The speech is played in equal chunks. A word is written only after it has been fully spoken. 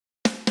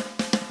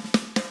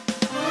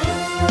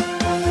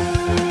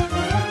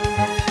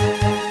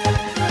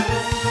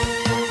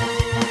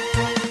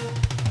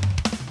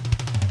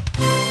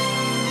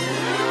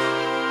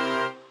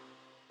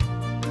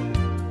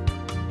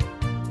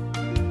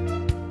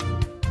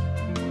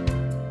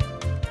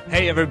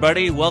Hey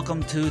everybody,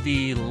 welcome to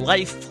the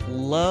Life,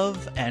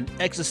 Love, and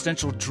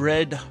Existential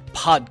Dread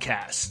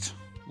podcast.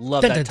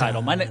 Love that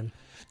title. My name,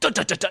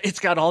 it's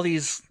got all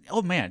these,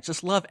 oh man,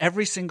 just love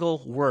every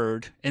single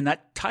word in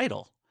that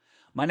title.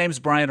 My name's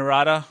Brian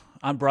Arata.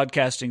 I'm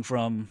broadcasting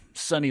from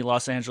sunny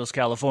Los Angeles,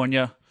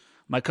 California.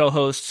 My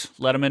co-host,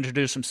 let him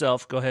introduce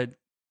himself. Go ahead.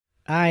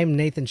 I'm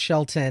Nathan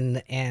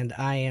Shelton, and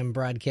I am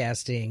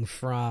broadcasting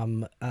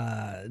from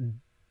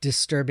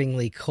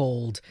disturbingly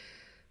cold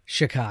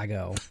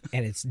Chicago,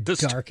 and it's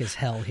dark as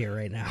hell here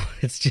right now.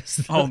 It's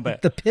just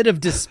the pit of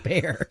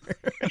despair.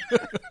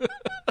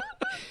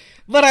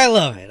 But I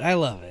love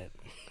it.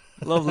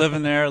 Love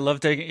living there. Love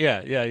taking,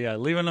 yeah.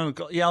 Leaving them,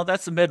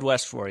 that's the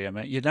Midwest for you,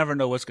 man. You never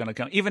know what's going to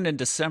come. Even in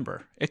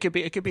December, it could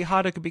be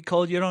hot, it could be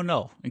cold. You don't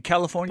know. In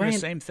California, Brian,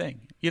 same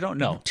thing. You don't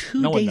know.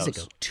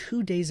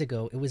 2 days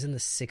ago, it was in the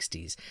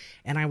 60s,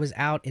 and I was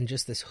out in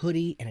just this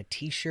hoodie and a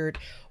t-shirt,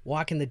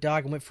 walking the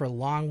dog, and went for a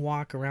long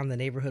walk around the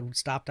neighborhood.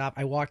 Stopped up.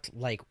 I walked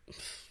like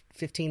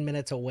 15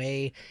 minutes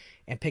away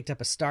and picked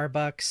up a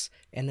Starbucks,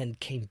 and then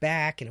came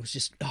back, and it was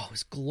just, it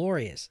was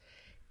glorious.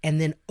 And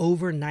then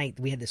overnight,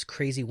 we had this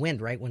crazy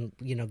wind, right? When,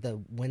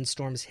 the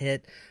windstorms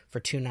hit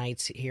for 2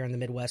 nights here in the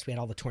Midwest, we had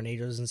all the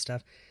tornadoes and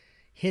stuff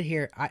hit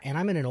here. And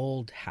I'm in an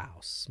old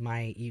house.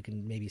 You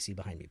can maybe see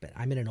behind me, but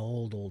I'm in an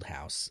old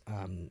house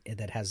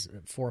that has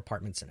 4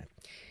 apartments in it.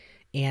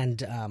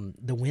 And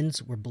the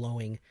winds were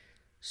blowing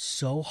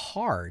so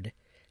hard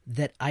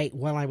that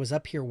while I was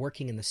up here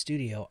working in the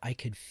studio, I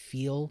could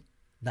feel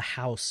the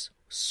house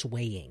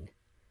swaying.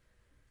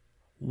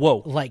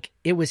 Whoa. Like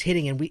it was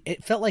hitting, and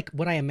it felt like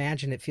what I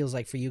imagine it feels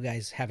like for you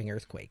guys having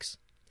earthquakes.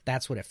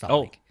 That's what it felt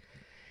like.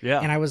 Yeah.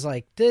 And I was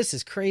like, this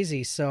is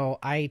crazy. So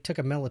I took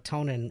a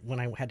melatonin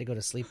when I had to go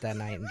to sleep that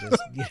night and just,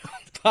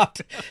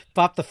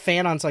 popped the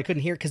fan on so I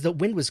couldn't hear it because the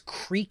wind was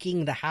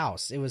creaking the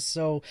house. It was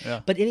so,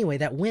 But anyway,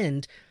 that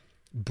wind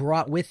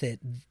brought with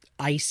it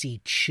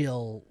icy,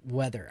 chill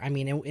weather. I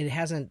mean, we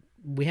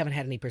haven't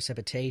had any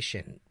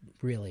precipitation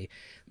really,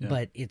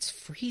 but it's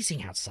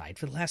freezing outside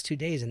for the last 2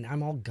 days, and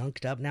I'm all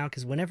gunked up now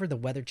because whenever the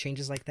weather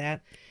changes like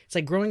that, it's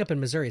like growing up in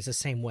Missouri. It's the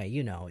same way,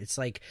 It's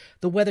like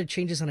the weather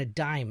changes on a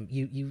dime.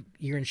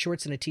 You're in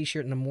shorts and a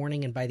t-shirt in the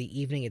morning, and by the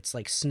evening, it's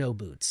like snow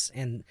boots,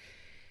 and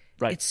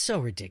It's so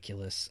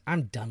ridiculous.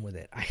 I'm done with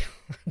it.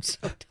 I'm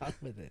so done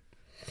with it.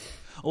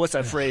 What's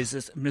that phrase?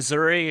 It's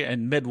Missouri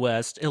and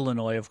Midwest,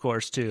 Illinois, of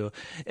course, too.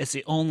 It's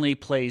the only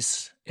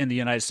place in the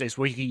United States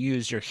where you can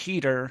use your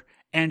heater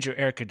and your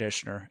air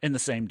conditioner in the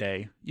same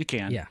day. You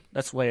can. Yeah.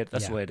 That's the way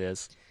it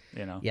is.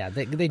 Yeah,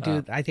 they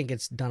do. I think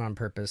it's done on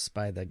purpose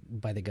by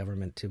the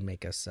government to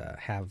make us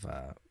have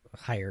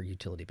higher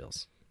utility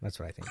bills. That's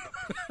what I think.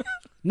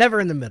 Never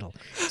in the middle.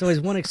 It's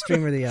always one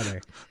extreme or the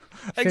other.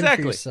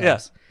 Exactly.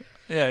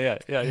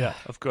 Yeah.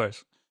 Of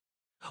course.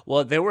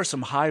 Well, there were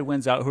some high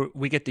winds out.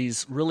 We get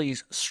these really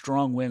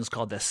strong winds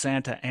called the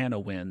Santa Ana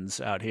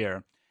winds out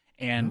here.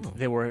 And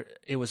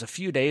it was a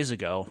few days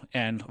ago.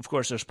 And of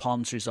course, there's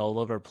palm trees all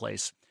over the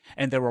place.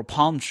 And there were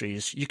palm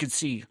trees you could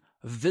see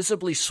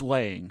visibly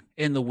swaying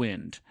in the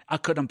wind. I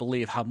couldn't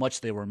believe how much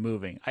they were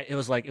moving. It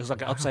was like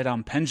an upside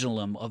down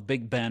pendulum of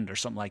Big Bend or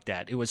something like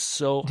that. It was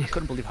I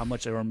couldn't believe how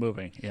much they were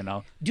moving,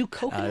 Do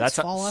coconuts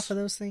fall off of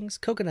those things?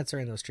 Coconuts are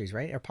in those trees,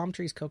 right? Are palm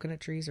trees coconut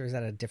trees, or is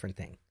that a different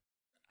thing?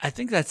 I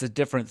think that's a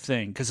different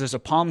thing because there's a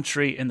palm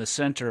tree in the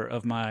center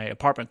of my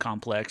apartment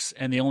complex,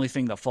 and the only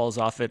thing that falls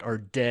off it are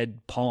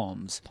dead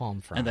palms. Palm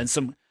fronds.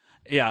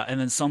 And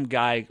then some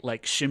guy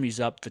like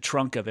shimmies up the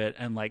trunk of it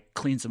and like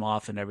cleans them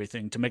off and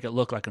everything to make it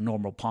look like a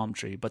normal palm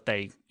tree. But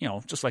they,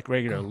 just like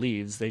regular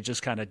leaves, they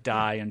just kind of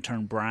die and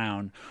turn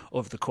brown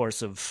over the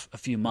course of a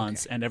few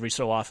months. Okay. And every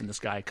so often this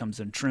guy comes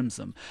and trims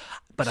them.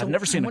 But I've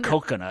never seen a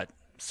coconut.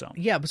 So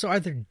are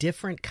there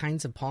different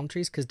kinds of palm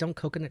trees? Because don't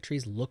coconut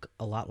trees look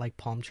a lot like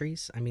palm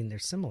trees? I mean, they're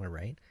similar,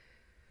 right?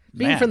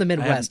 Being from the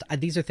Midwest,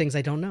 these are things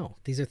I don't know.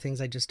 These are things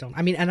I just don't.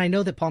 I mean, and I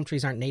know that palm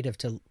trees aren't native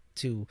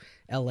to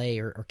L.A.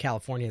 or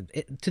California,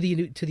 to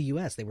the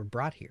U.S. They were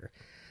brought here,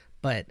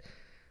 but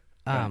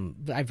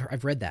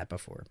I've read that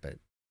before. But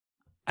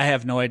I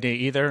have no idea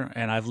either,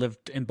 and I've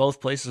lived in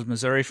both places,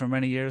 Missouri for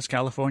many years,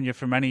 California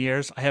for many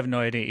years. I have no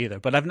idea either,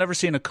 but I've never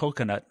seen a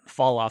coconut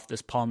fall off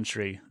this palm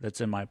tree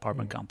that's in my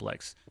apartment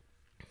complex.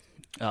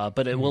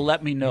 But it will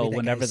let me know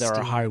whenever there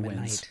are high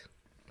winds.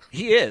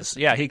 He is.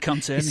 Yeah, he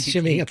comes in. He's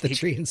shimmying up the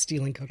tree and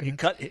stealing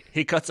coconuts.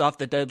 He cuts off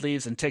the dead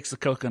leaves and takes the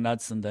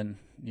coconuts, and then,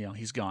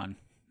 he's gone.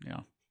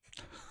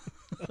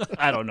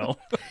 I don't know.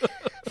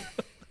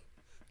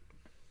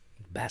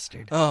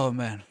 Bastard. Oh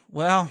man.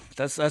 Well,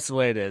 that's the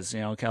way it is.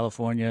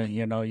 California.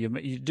 You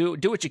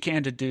do what you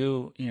can to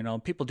do.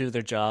 People do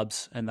their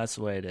jobs, and that's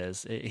the way it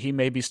is. He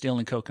may be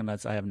stealing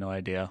coconuts. I have no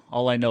idea.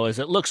 All I know is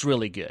it looks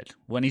really good.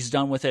 When he's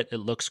done with it, it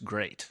looks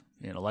great.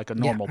 Like a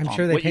normal palm. I'm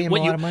sure they pay him a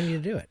lot of money to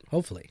do it.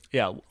 Hopefully.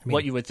 Yeah,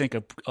 what you would think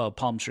a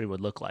palm tree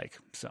would look like.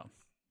 So.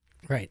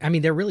 Right. I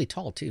mean, they're really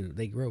tall, too.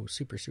 They grow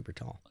super, super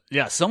tall.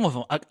 Yeah, some of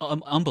them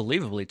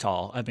unbelievably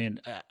tall. I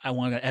mean, I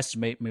want to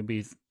estimate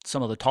maybe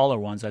some of the taller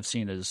ones I've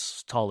seen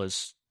as tall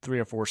as 3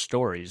 or 4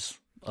 stories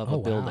of a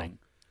building.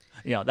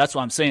 That's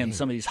what I'm saying. Dang.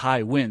 Some of these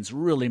high winds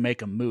really make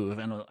them move,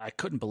 and I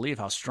couldn't believe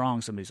how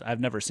strong some of these. I've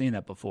never seen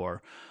that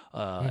before.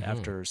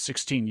 After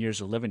 16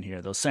 years of living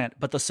here, the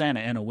Santa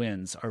Ana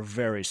winds are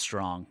very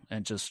strong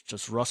and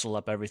just rustle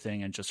up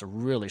everything, and just a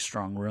really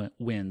strong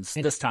winds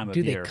And this time of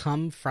do year. they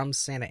come from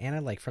Santa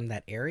Ana, like from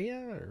that area,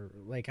 or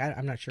like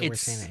I'm not sure where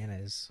Santa Ana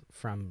is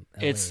from.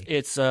 LA.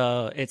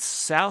 It's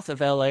south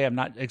of LA. I'm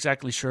not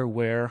exactly sure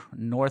where.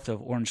 North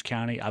of Orange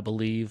County, I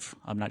believe.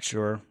 I'm not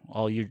sure.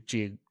 All you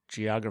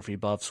geography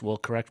buffs will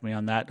correct me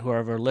on that,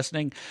 whoever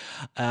listening.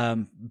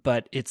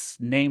 But it's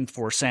named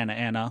for Santa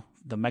Ana,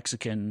 the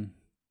Mexican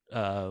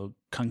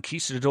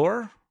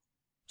conquistador,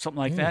 something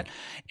like that.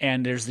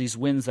 And there's these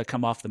winds that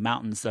come off the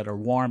mountains that are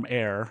warm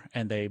air,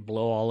 and they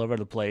blow all over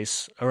the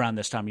place around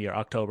this time of year,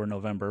 October,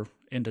 November,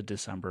 into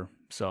December.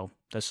 So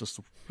that's just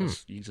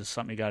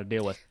something you got to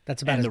deal with.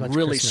 That's about as much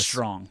really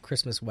strong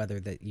Christmas weather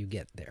that you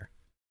get there.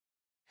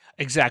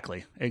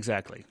 Exactly.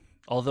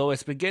 Although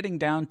it's been getting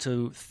down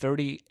to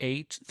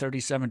 38,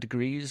 37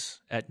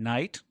 degrees at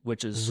night,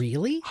 which is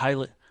really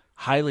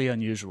highly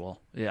unusual.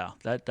 Yeah,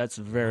 that's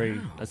very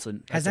that's a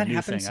has that new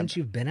happened thing. since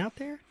you've been out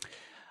there?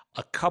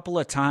 A couple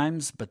of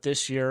times, but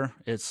this year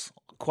it's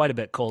quite a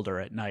bit colder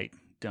at night.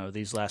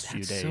 These last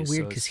few days. So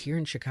weird, because here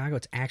in Chicago,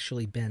 it's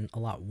actually been a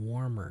lot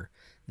warmer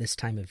this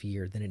time of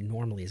year than it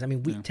normally is. I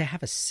mean, to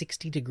have a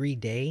 60-degree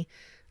day,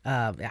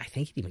 I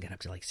think it even got up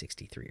to like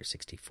 63 or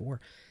 64.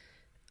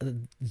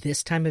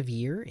 This time of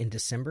year in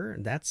December,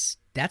 that's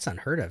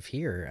unheard of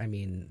here. I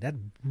mean, that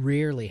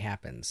rarely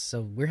happens.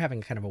 So we're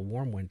having kind of a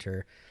warm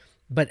winter,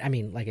 but I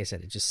mean, like I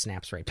said, it just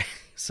snaps right back.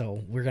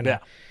 So we're going to,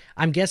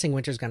 I'm guessing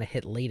winter's going to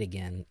hit late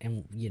again.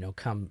 And,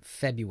 come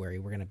February,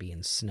 we're going to be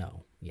in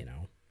snow,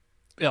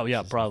 Oh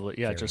yeah, probably.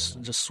 Yeah,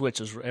 just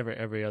switches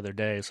every other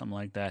day, something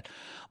like that.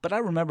 But I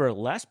remember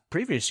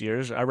previous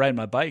years, I ride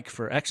my bike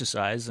for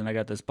exercise, and I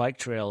got this bike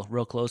trail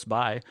real close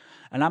by,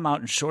 and I'm out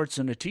in shorts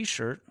and a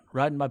t-shirt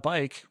riding my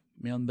bike.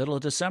 Middle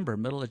of December,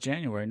 middle of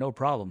January, no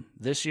problem.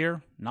 This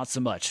year, not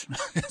so much.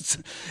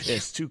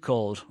 It's too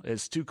cold.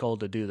 It's too cold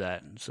to do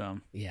that.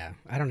 So yeah,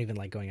 I don't even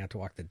like going out to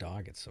walk the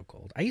dog. It's so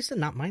cold. I used to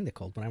not mind the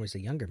cold when I was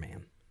a younger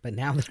man, but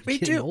now that I'm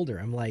getting older,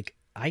 I'm like,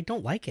 I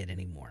don't like it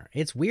anymore.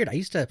 It's weird. I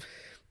used to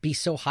be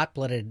so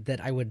hot-blooded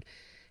that I would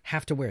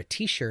have to wear a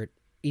t-shirt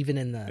even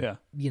in the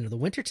the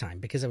wintertime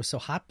because I was so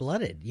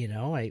hot-blooded.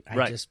 I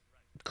just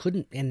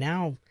couldn't. And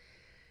now,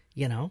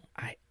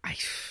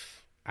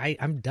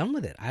 I'm done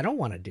with it. I don't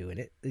want to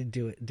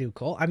do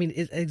cold. I mean,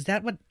 is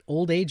that what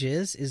old age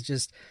is? Is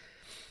just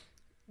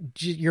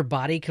your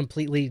body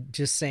completely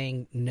just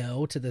saying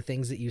no to the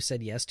things that you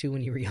said yes to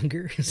when you were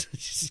younger? It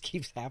just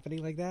keeps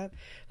happening like that.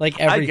 Like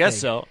everything. I guess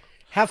so.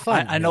 Have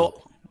fun. I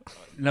know.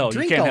 No,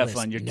 Drink you can't all have this.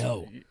 fun.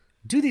 No.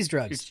 Do these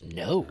drugs.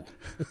 No.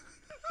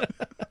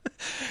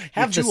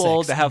 Have you're too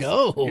old to have.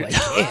 No, I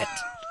can't.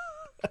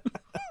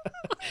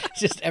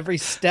 Just every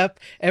step,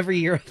 every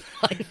year of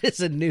life is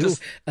a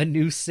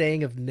new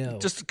saying of no.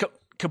 Just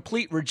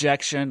complete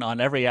rejection on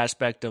every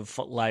aspect of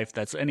life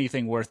that's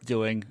anything worth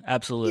doing.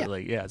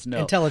 Absolutely, yeah. It's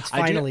no. Until it's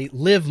finally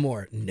live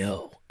more.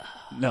 No.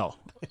 No.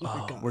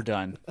 We're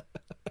done.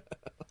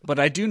 But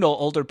I do know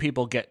older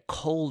people get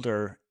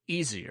colder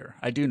easier.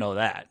 I do know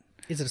that.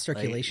 Is it a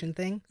circulation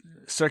thing?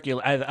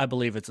 I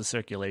believe it's a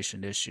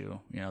circulation issue.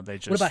 They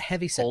just. What about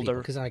heavy set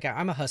older people? Because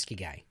I'm a husky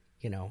guy.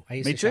 I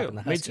used Me to shop too. in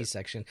the husky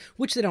section,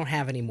 which they don't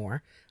have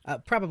anymore.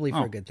 Probably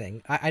for a good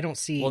thing. I don't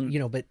see,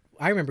 but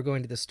I remember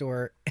going to the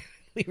store.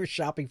 We were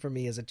shopping for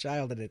me as a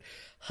child, and it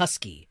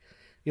husky,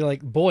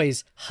 like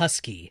boys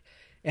husky,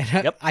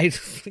 and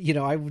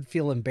I would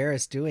feel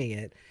embarrassed doing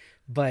it,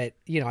 but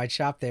I'd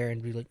shop there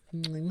and be like,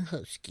 I'm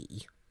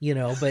husky.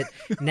 But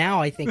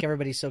now I think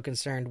everybody's so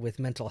concerned with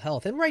mental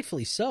health, and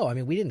rightfully so. I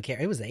mean, we didn't care.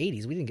 It was the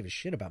 80s. We didn't give a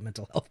shit about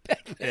mental health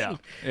back then.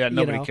 Yeah,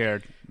 nobody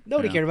cared.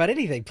 Nobody cared about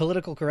anything.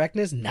 Political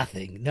correctness,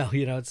 nothing. No,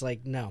 it's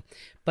like, no.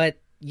 But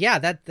yeah,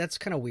 that's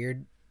kind of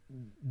weird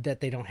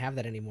that they don't have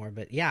that anymore.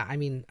 But yeah, I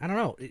mean, I don't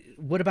know.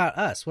 What about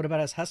us? What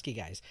about us husky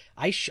guys?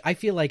 I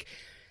feel like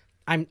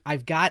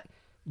I've got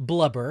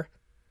blubber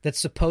that's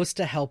supposed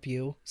to help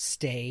you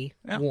stay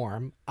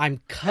warm.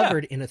 I'm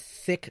covered in a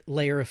thick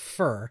layer of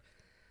fur.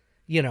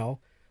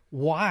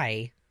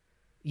 Why?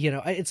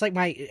 It's like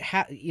I'm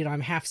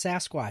half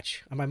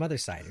Sasquatch on my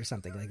mother's side or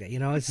something like that.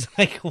 It's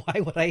like, why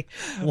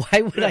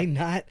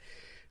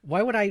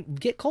would I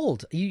get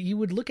cold? You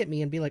would look at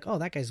me and be like, oh,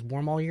 that guy's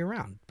warm all year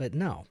round. But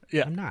no,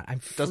 I'm not. I'm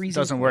freezing.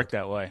 Doesn't work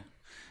that way.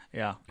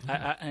 Yeah.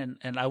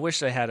 And I wish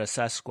they had a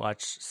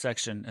Sasquatch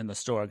section in the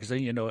store, because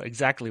then you know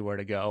exactly where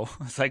to go.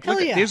 It's like, look,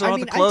 these are all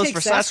the clothes for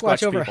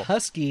Sasquatch over people.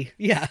 Husky.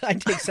 Yeah,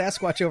 I'd take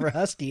Sasquatch over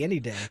Husky any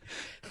day.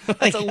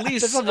 That's at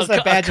least that's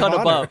a badge cut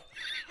of honor. above.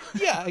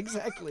 Yeah,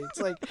 exactly.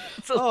 It's like,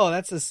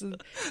 that's the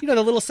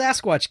little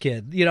Sasquatch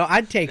kid.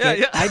 I'd take it.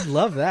 Yeah. I'd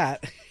love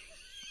that.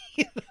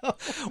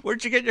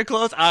 Where'd you get your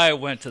clothes? I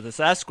went to the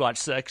Sasquatch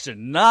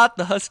section, not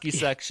the Husky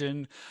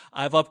section.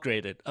 I've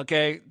upgraded.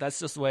 Okay, that's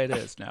just the way it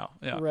is now.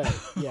 Yeah. Right.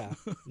 Yeah.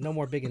 No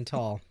more big and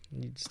tall.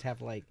 You just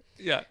have like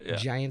Yeah, yeah.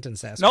 Giant and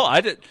Sasquatch. No,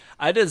 I did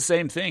the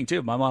same thing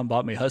too. My mom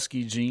bought me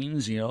husky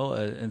jeans,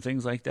 and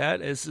things like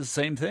that. It's the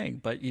same thing,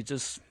 but you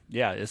just,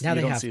 yeah, Now you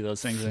they don't have see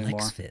those things anymore.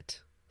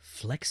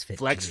 Flex fit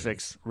Flex jeans.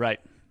 fix, right?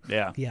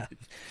 Yeah, Yeah,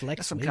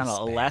 flex some kind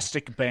of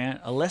elastic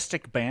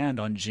band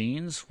on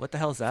jeans. What the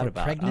hell is that for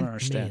about? I don't pregnant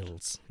understand.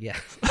 males. Yeah,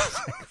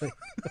 exactly.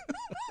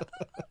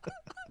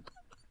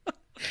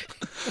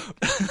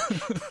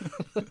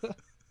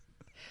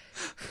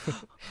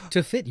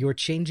 To fit your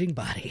changing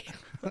body.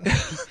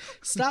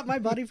 Stop my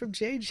body from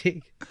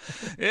changing.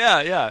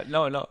 Yeah.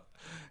 No.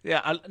 Yeah,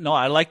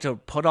 I like to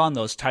put on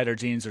those tighter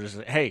jeans or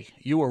say, hey,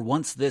 you were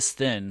once this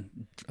thin,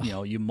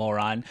 you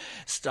moron.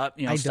 Stop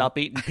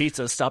eating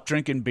pizza, stop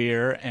drinking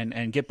beer,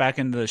 and get back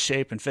into the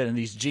shape and fit in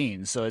these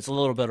jeans. So it's a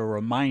little bit of a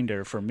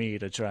reminder for me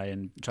to try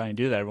and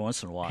do that every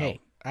once in a while. Hey,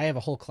 I have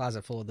a whole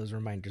closet full of those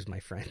reminders, my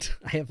friend.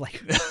 I have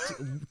like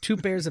two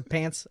pairs of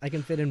pants I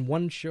can fit in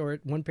one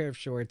pair of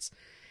shorts,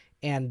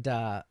 and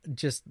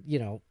just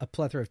a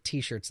plethora of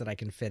t-shirts that I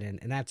can fit in,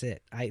 and that's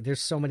it.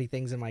 There's so many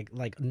things in my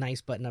like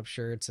nice button-up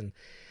shirts and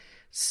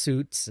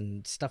suits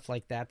and stuff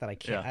like that I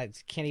can't. Yeah.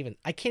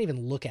 I can't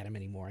even look at them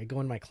anymore. I go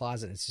in my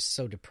closet and it's just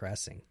so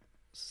depressing.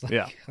 Like,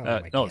 yeah.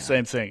 Oh no,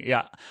 same thing.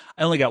 Yeah,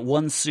 I only got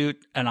one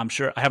suit, and I'm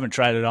sure I haven't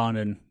tried it on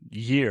in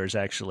years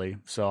actually.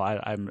 So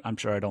I'm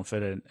sure I don't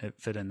fit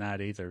in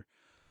that either.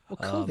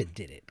 Well, COVID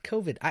did it.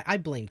 COVID. I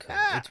blame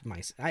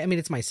COVID.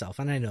 It's myself,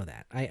 and I know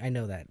that. I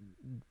know that,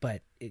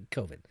 but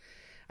COVID.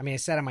 I mean, I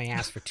sat on my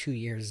ass for 2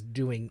 years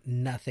doing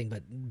nothing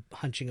but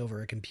hunching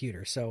over a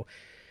computer. So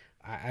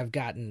I've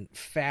gotten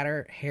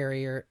fatter,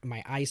 hairier.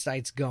 My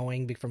eyesight's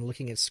going from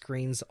looking at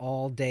screens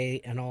all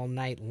day and all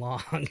night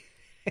long.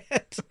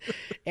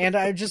 And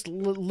I'm just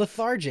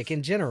lethargic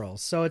in general.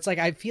 So it's like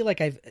I feel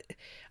like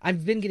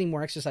I've been getting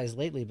more exercise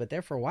lately, but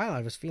there for a while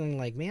I was feeling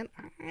like, man,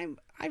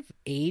 I've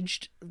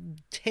aged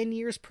 10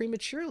 years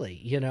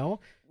prematurely,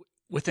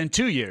 Within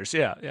 2 years,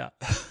 yeah.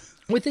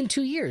 Within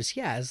 2 years,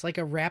 yeah. It's like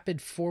a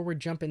rapid forward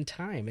jump in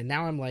time. And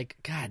now I'm like,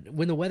 God,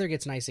 when the weather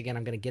gets nice again,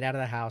 I'm going to get out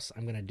of the house.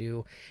 I'm going to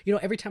do,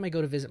 every time I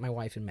go to visit my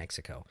wife in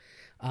Mexico,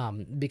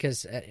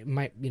 because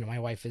my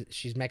wife,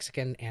 she's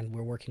Mexican, and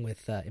we're working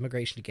with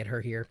immigration to get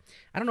her here.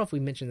 I don't know if we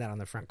mentioned that on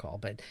the front call,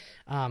 but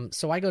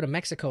so I go to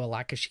Mexico a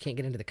lot because she can't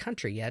get into the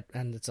country yet,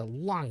 and it's a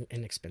long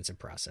and expensive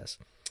process.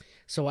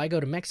 So I go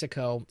to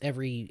Mexico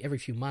every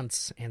few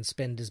months and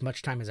spend as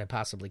much time as I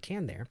possibly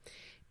can there.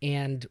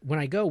 And when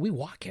I go, we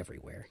walk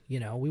everywhere.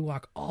 We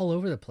walk all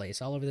over the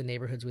place, all over the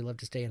neighborhoods. We love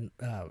to stay in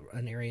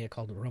an area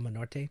called Roma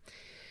Norte.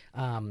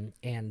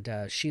 And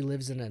she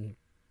lives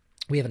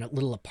we have a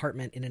little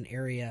apartment in an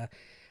area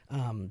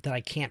that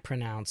I can't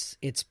pronounce.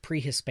 It's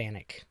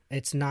pre-Hispanic.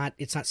 It's not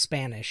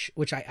Spanish,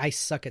 which I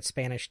suck at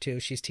Spanish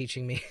too. She's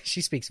teaching me. She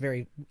speaks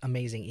very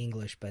amazing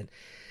English, but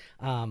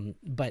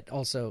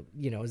also,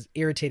 is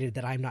irritated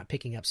that I'm not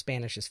picking up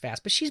Spanish as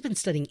fast. But she's been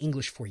studying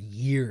English for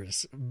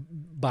years,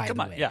 by the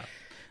way.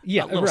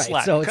 Yeah, right.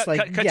 Slack. So it's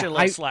cut you a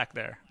little slack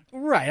there.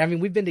 Right. I mean,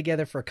 we've been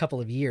together for a couple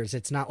of years.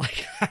 It's not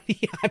like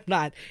I'm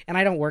not, and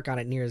I don't work on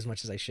it near as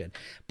much as I should.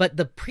 But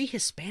the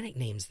pre-Hispanic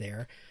names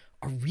there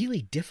are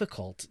really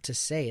difficult to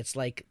say. It's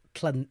like I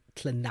can't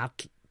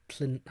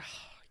even do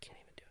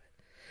it.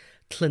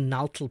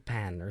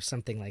 Tlanaltlalpan or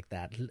something like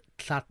that.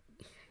 I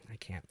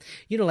can't.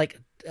 Like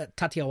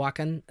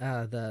Teotihuacan,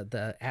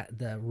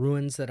 the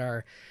ruins that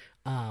are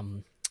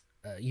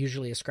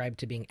usually ascribed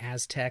to being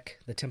Aztec,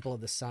 the Temple of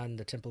the Sun,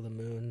 the Temple of the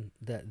Moon,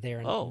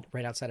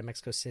 right outside of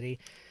Mexico City.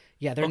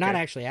 Yeah, they're not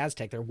actually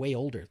Aztec. They're way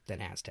older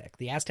than Aztec.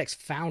 The Aztecs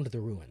found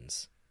the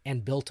ruins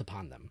and built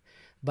upon them,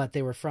 but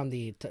they were from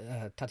the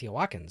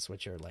Teotihuacans,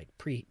 which are like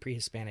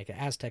pre-Hispanic.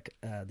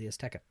 The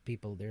Aztec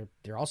people,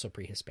 they're also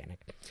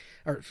pre-Hispanic,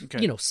 or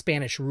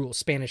Spanish rule,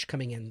 Spanish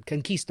coming in,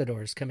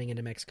 conquistadors coming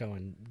into Mexico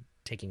and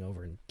taking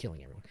over and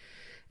killing everyone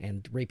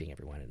and raping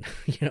everyone,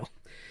 and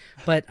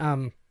but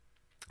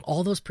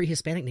all those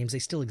pre-Hispanic names, they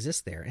still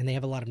exist there, and they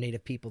have a lot of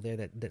native people there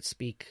that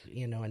speak,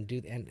 and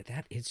do, and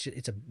that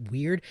it's a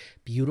weird,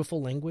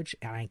 beautiful language,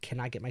 and I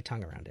cannot get my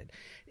tongue around it.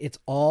 It's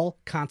all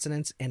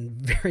consonants and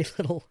very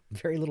little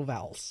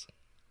vowels.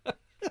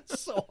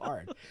 It's so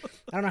hard.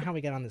 I don't know how we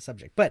got on this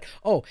subject, but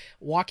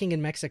walking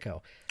in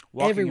Mexico.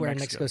 Everywhere in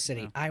Mexico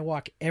City. Yeah. I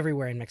walk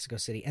everywhere in Mexico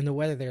City, and the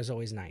weather there is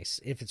always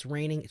nice. If it's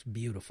raining, it's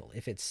beautiful.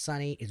 If it's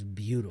sunny, it's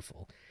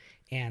beautiful.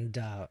 And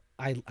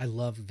I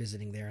love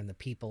visiting there, and the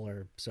people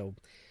are so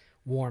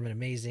warm and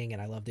amazing,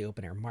 and I love the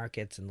open air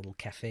markets and little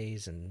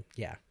cafes, and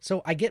yeah.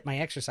 So I get my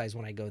exercise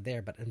when I go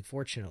there, but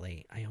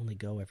unfortunately, I only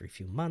go every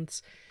few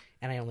months,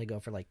 and I only go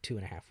for like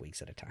 2.5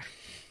 weeks at a time.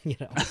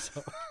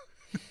 So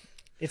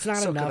it's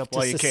not enough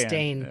to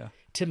sustain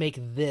to make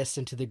this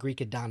into the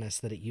Greek Adonis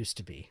that it used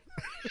to be.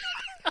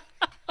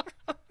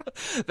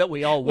 That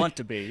we all want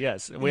to be,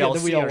 yes. We all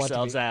see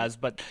ourselves as,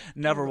 but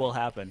never will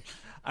happen.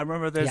 I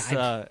remember this,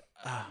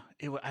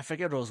 I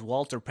forget it was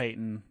Walter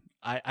Payton.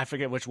 I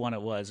forget which one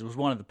it was. It was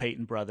one of the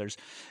Payton brothers.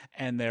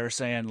 And they're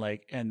saying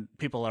and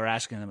people are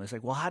asking them, it's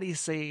like, well, how do you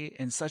say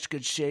in such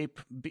good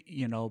shape,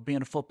 being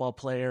a football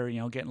player,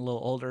 getting a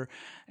little older?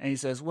 And he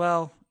says,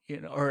 well,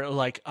 or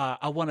like,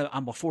 I'm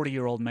a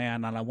 40-year-old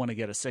man and I want to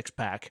get a six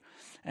pack.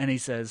 And he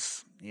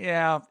says,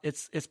 yeah,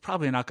 it's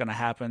probably not going to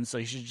happen. So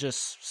you should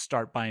just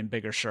start buying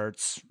bigger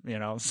shirts,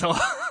 So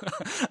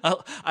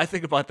I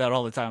think about that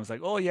all the time. It's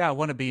like, oh yeah, I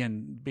want to be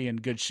in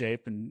good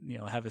shape and,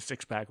 have a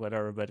six pack,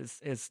 whatever, but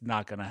it's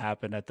not going to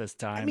happen at this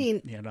time. I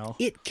mean,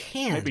 it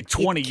can. Maybe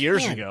 20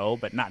 years ago,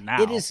 but not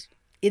now.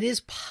 It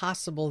is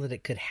possible that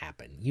it could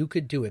happen. You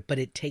could do it, but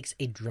it takes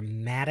a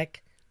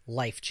dramatic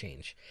life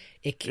change.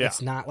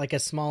 It's not like a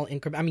small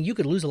increment. I mean, you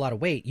could lose a lot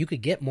of weight. You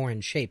could get more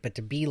in shape, but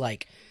to be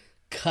like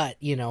cut,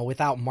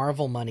 without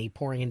Marvel money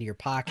pouring into your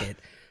pocket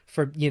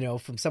for,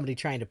 from somebody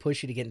trying to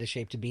push you to get into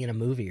shape to be in a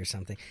movie or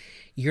something,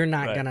 you're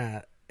not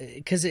gonna,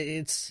 because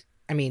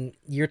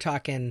you're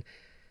talking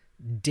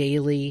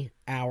daily,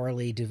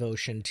 hourly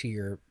devotion to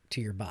your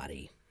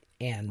body.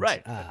 And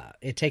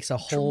it takes a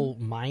whole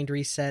mind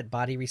reset,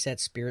 body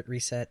reset, spirit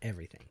reset,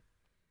 everything.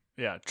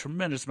 Yeah,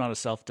 tremendous amount of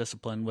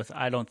self-discipline, with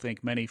I don't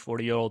think many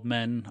 40-year-old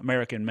men,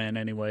 American men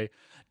anyway,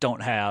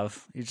 don't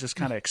have. You just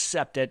kind of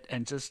accept it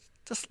and just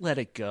let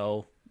it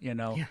go. Yeah,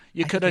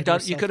 you could have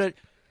done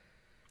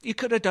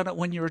it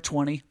when you were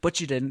 20,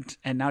 but you didn't,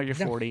 and now you're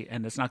 40,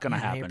 and it's not going to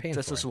happen.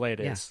 This is the way it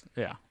is.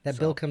 Yeah, that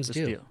bill comes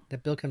due.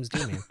 That bill comes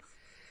due, man.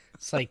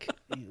 It's like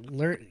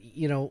learn,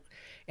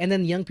 and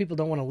then young people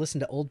don't want to listen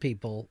to older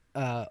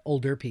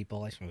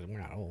people. I suppose we're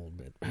not old,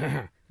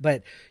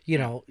 but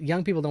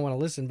young people don't want to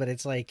listen. But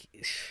it's like,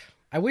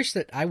 I wish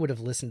that I would have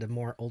listened to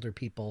more older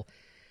people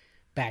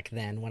back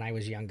then when I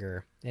was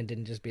younger and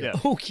didn't just be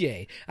like,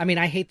 okay. I mean,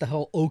 I hate the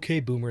whole okay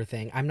boomer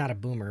thing. I'm not a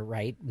boomer,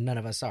 right? None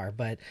of us are,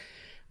 but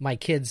my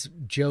kids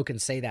joke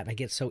and say that, and I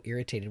get so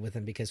irritated with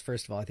them because,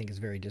 first of all, I think it's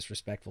very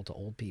disrespectful to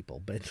old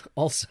people, but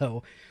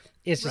also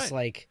it's just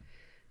like,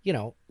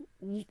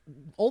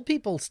 old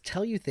people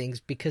tell you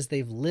things because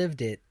they've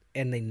lived it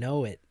and they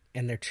know it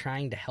and they're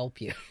trying to help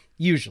you.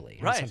 Usually.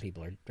 Right. Some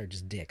people are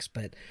just dicks,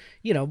 but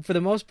for the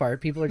most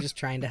part, people are just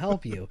trying to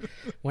help you.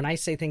 When I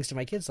say things to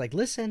my kids like,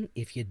 listen,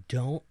 if you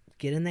don't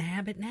get in the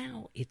habit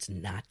now, it's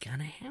not going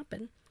to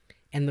happen.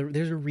 And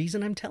there's a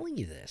reason I'm telling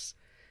you this.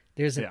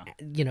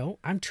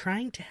 I'm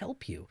trying to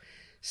help you.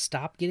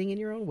 Stop getting in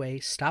your own way.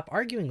 Stop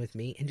arguing with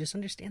me and just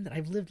understand that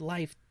I've lived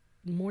life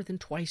more than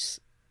twice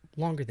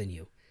longer than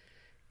you.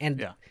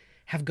 And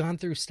have gone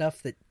through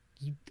stuff that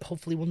you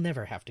hopefully will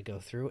never have to go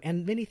through,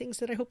 and many things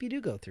that I hope you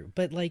do go through.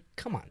 But like,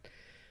 come on,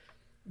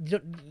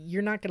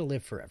 you're not going to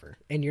live forever,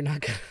 and you're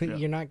not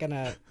going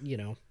to,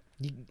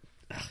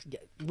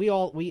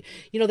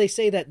 they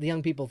say that the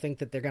young people think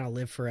that they're going to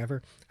live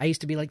forever. I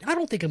used to be like, I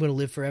don't think I'm going to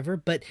live forever,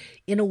 but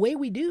in a way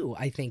we do.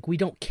 I think we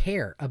don't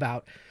care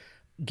about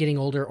getting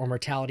older or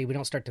mortality. We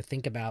don't start to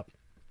think about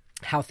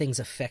how things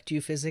affect you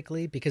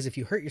physically, because if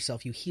you hurt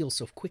yourself, you heal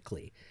so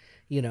quickly.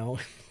 You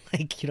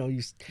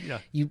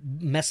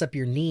mess up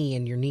your knee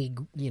and your knee,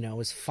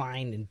 is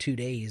fine in 2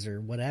 days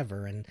or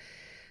whatever. And,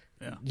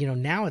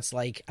 now it's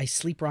like I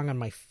sleep wrong on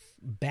my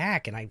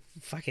back and I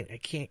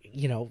can't,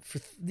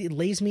 it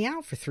lays me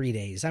out for 3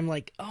 days. I'm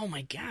like, oh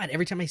my God,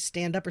 every time I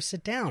stand up or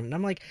sit down, and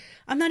I'm like,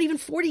 I'm not even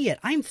 40 yet.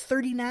 I'm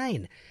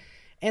 39.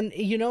 And,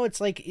 it's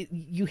like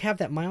you have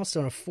that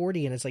milestone of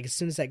 40, and it's like as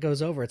soon as that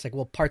goes over, it's like,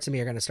 well, parts of me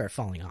are going to start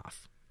falling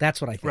off.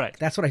 That's what I think. Right.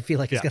 That's what I feel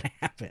like is going to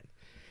happen.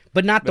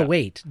 But not the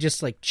weight,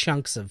 just like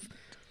chunks of,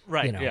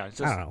 right?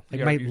 Just, I don't know.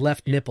 Like my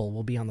left nipple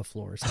will be on the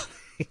floor or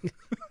something.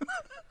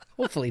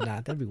 Hopefully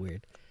not. That'd be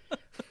weird.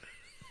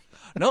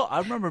 No, I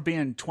remember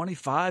being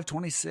 25,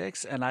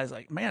 26, and I was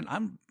like, man,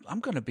 I'm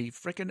going to be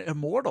freaking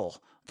immortal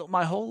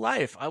my whole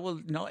life. I will,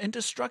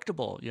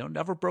 indestructible,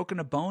 never broken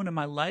a bone in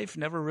my life,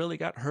 never really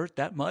got hurt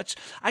that much.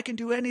 I can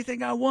do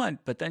anything I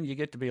want. But then you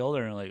get to be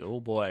older and like, oh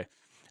boy,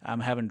 I'm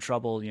having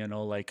trouble,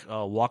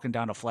 walking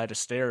down a flight of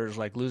stairs,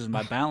 like losing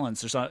my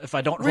balance or something. If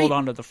I don't hold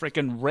on to the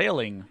freaking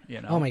railing,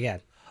 Oh my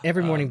God.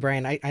 Every morning,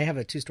 Brian, I have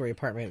a 2-story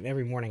apartment. And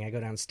every morning I go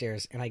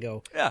downstairs and I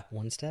go,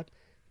 one step,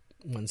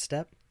 one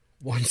step,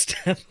 one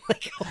step.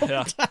 Like all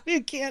the time.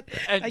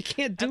 I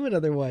can't do it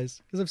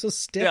otherwise because I'm so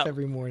stiff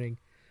every morning.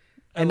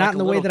 And not in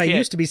the way that I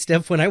used to be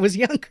stiff when I was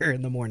younger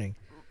in the morning.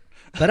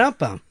 But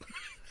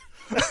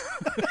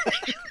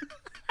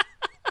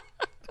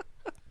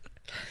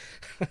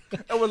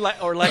or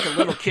like a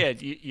little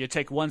kid, you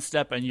take one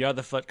step and your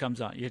other foot comes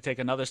on. You take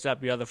another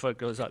step, your other foot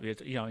goes up.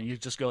 You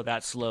just go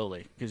that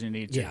slowly because you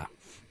need to.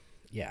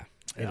 Yeah,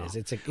 it is.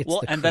 It's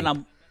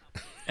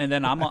and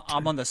then I'm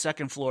on the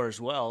second floor as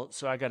well.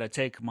 So I got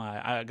to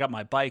I got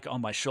my bike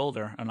on my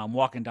shoulder and I'm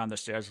walking down the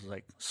stairs. I was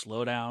like,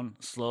 slow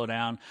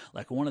down.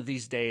 Like one of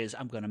these days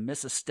I'm going to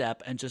miss a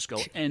step and just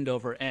go end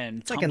over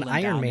end. It's like an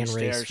Ironman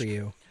race for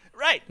you.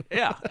 Right.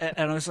 Yeah.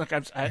 And I was like,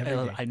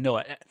 I know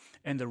it.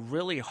 And the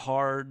really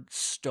hard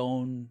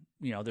stone,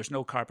 there's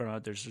no carpet on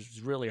it. There's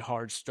this really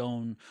hard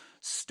stone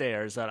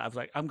stairs that I was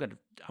like, I'm going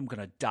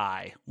to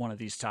die one of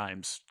these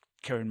times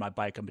carrying my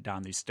bike up and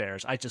down these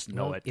stairs. I just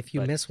know it. If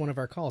you miss one of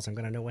our calls, I'm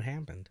going to know what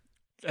happened.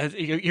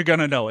 You're going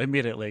to know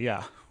immediately.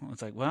 Yeah.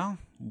 It's like, well,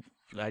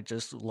 I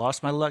just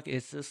lost my luck.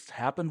 It's just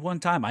happened one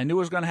time. I knew it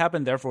was going to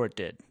happen. Therefore it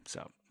did.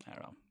 So I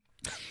don't know.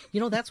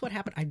 That's what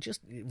happened.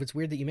 It's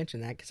weird that you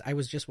mentioned that because I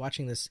was just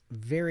watching this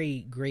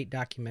very great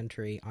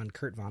documentary on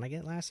Kurt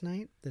Vonnegut last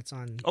night that's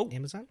on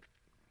Amazon.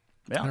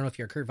 Yeah. I don't know if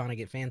you're a Kurt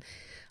Vonnegut fan.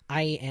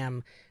 I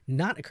am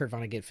not a Kurt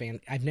Vonnegut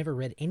fan. I've never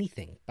read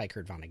anything by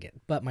Kurt Vonnegut,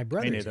 but my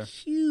brother is a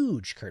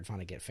huge Kurt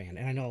Vonnegut fan,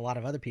 and I know a lot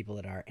of other people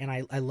that are, and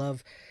I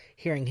love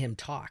hearing him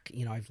talk.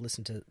 I've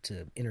listened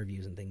to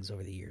interviews and things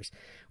over the years.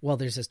 Well,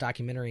 there's this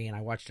documentary, and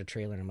I watched a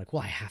trailer, and I'm like,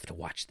 well, I have to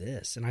watch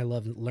this, and I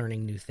love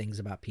learning new things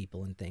about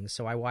people and things,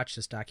 so I watched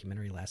this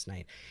documentary last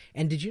night.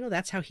 And did you know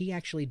that's how he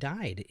actually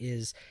died?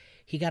 Is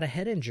he got a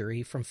head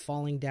injury from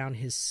falling down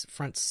his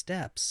front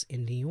steps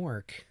in New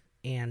York,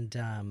 and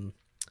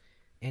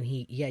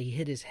he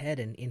hit his head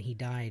and he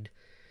died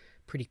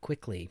pretty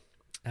quickly.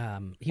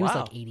 He was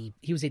like 80,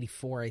 he was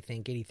 84, I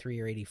think, 83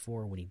 or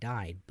 84 when he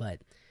died. But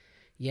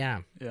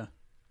yeah.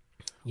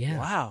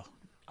 Wow.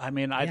 I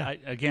mean, I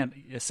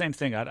again, the same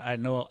thing. I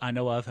know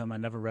of him. I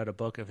never read a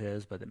book of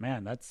his, but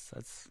man, that's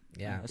it's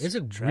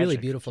a tragic. really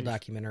beautiful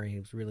documentary. It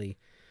was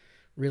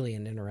really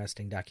an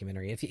interesting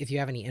documentary. If you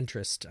have any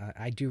interest,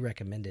 I do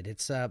recommend it.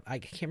 It's I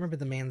can't remember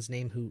the man's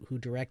name who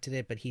directed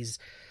it, but he's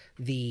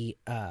the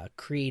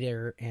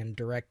creator and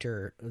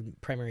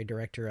primary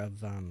director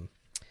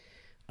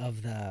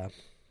of the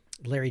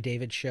Larry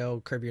David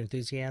show, Curb Your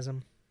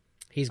Enthusiasm.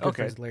 He's good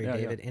friends with Larry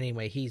David. Yeah.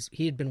 Anyway,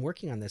 he had been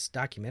working on this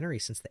documentary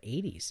since the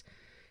 80s.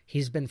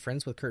 He's been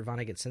friends with Kurt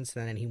Vonnegut since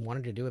then, and he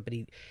wanted to do it, but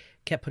he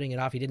kept putting it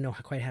off. He didn't know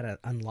quite how to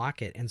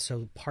unlock it, and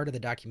so part of the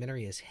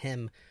documentary is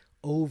him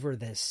over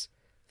this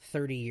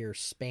 30-year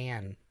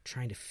span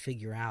trying to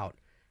figure out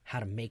how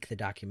to make the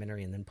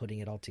documentary and then putting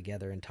it all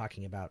together and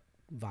talking about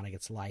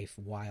Vonnegut's life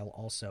while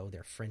also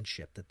their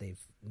friendship that they've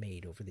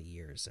made over the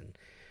years and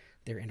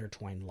their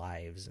intertwined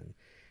lives. And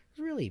it's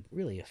really,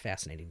 really a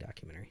fascinating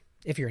documentary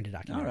if you're into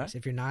documentaries. Right.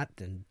 If you're not,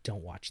 then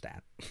don't watch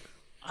that.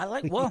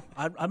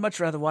 I'd much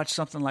rather watch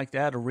something like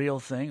that, a real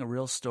thing, a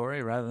real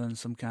story, rather than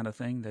some kind of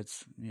thing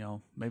that's,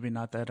 maybe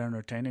not that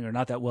entertaining or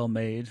not that well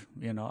made.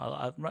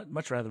 I'd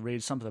much rather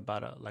read something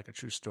about a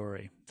true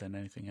story than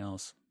anything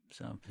else.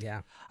 So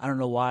yeah, I don't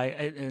know why.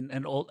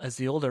 And as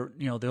the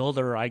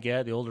older I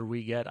get, the older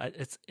we get,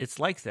 it's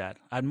like that.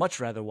 I'd much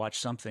rather watch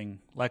something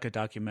like a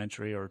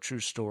documentary or a true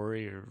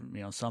story or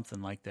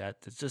something like that.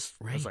 It's just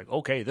It's like,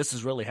 okay, this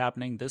is really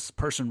happening. This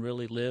person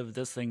really lived.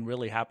 This thing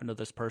really happened to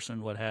this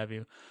person. What have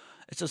you?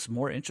 It's just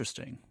more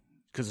interesting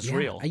because it's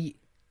real.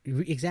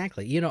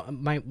 Exactly.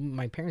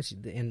 My parents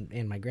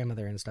and my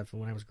grandmother and stuff,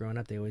 when I was growing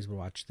up, they always would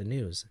watch the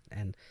news.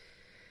 And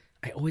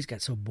I always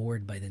got so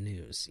bored by the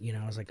news.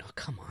 I was like, oh,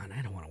 come on.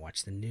 I don't want to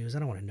watch the news. I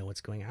don't want to know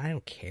what's going on. I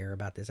don't care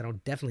about this.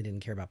 Definitely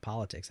didn't care about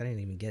politics. I didn't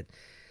even get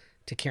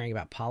to caring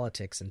about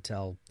politics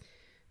until,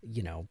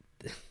 until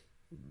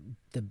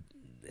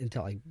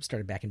I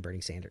started backing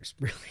Bernie Sanders,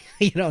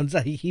 really. And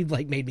so he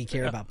made me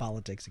care about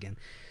politics again.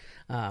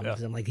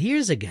 Because I'm like,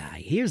 here's a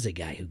guy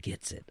who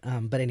gets it.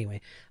 But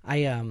anyway,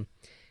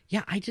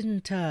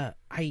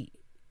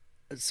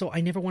 so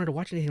I never wanted to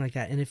watch anything like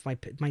that. And if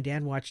my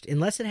dad watched,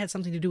 unless it had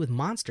something to do with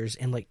monsters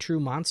and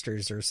true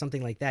monsters or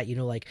something like that,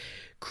 like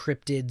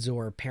cryptids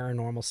or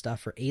paranormal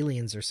stuff or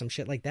aliens or some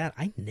shit like that,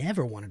 I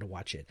never wanted to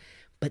watch it.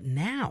 But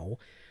now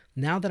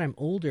that I'm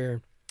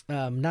older,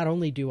 not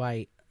only do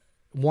I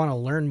want to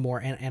learn more,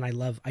 and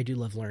I do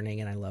love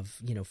learning, and I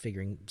love,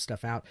 figuring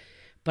stuff out,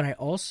 but I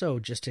also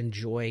just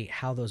enjoy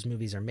how those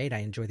movies are made. I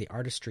enjoy the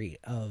artistry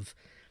of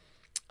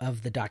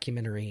the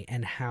documentary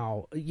and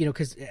how,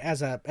 because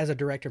as a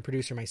director and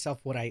producer myself,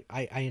 what I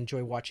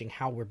enjoy watching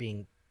how we're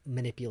being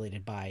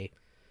manipulated by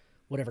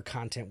whatever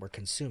content we're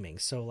consuming.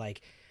 So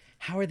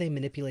how are they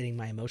manipulating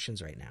my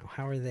emotions right now?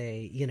 How are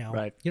they,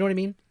 right. You know what I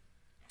mean?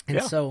 And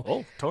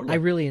totally. I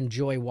really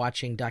enjoy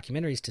watching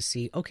documentaries to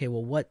see, okay,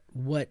 well, what,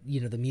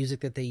 the music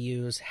that they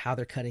use, how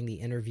they're cutting the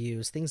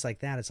interviews, things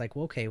like that. It's like,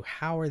 well, okay,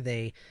 how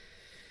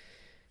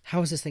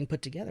is this thing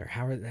put together?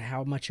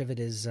 How much of it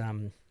is,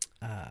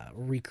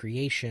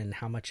 recreation,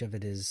 how much of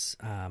it is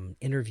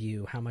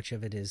interview, how much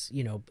of it is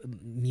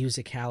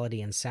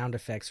musicality and sound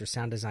effects or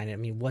sound design. I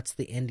mean, what's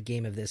the end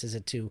game of this? Is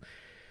it to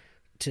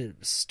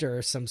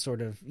stir some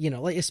sort of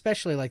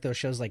especially like those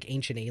shows like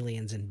Ancient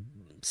Aliens and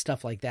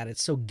stuff like that?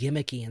 It's so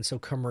gimmicky and so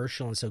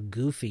commercial and so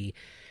goofy,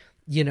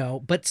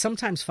 but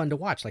sometimes fun to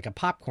watch, like a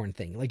popcorn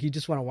thing. Like you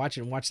just want to watch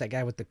it and watch that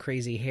guy with the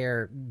crazy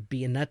hair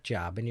be a nut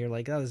job, and you're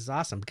like, oh, this is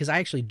awesome. Because I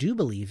actually do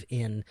believe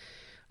in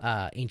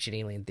ancient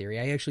alien theory.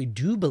 I actually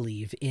do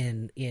believe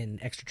in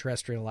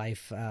extraterrestrial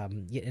life,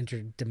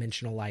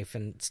 interdimensional life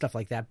and stuff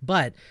like that.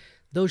 But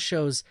those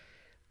shows,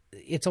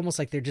 it's almost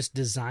like they're just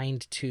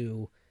designed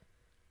to,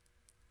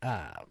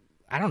 I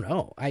don't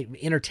know,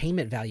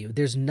 entertainment value.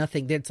 There's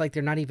nothing, it's like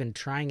they're not even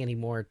trying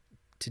anymore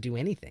to do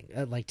anything,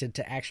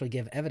 to actually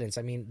give evidence.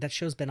 I mean, that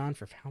show's been on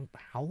for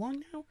how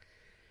long now?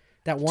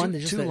 That one,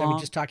 too long.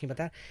 Just talking about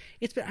that,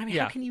 it's been. I mean,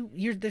 how can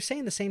they're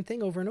saying the same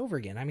thing over and over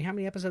again. I mean, how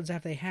many episodes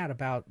have they had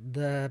about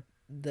the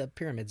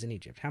pyramids in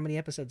Egypt? How many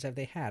episodes have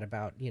they had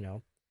about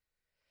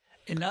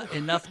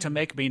enough to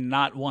make me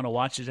not want to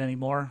watch it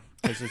anymore?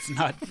 because it's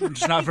not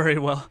very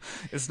well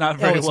made. It's not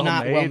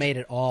well made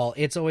at all.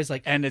 It's always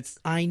like, and it's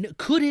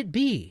could it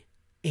be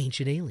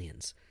Ancient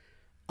Aliens?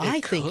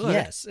 I think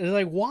yes. And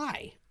like,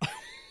 why?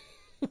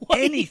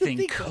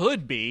 Anything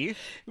could be.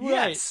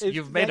 Right, yes,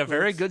 you've made a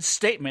very good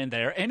statement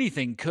there.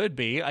 Anything could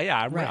be. Yeah,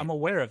 I'm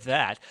aware of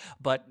that.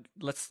 But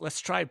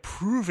let's try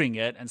proving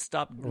it and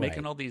stop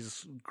making all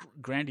these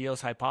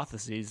grandiose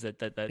hypotheses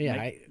that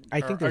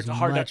I think there's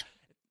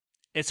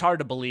it's hard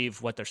to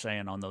believe what they're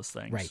saying on those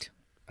things. Right.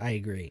 I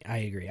agree.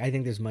 I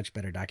think there's much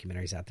better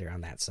documentaries out there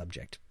on that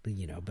subject.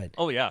 But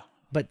oh yeah.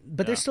 But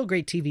there's still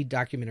great TV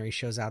documentary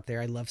shows out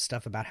there. I love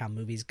stuff about how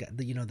movies got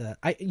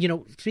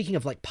speaking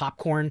of like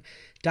popcorn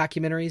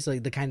documentaries,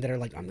 like the kind that are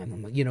like,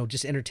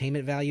 just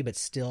entertainment value, but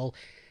still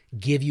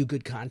give you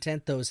good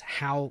content. Those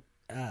how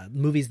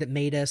movies that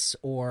made us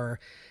or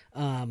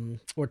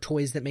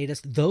toys that made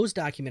us. Those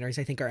documentaries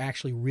I think are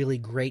actually really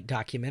great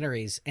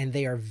documentaries, and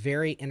they are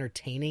very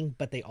entertaining,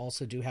 but they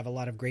also do have a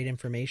lot of great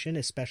information,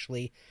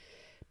 especially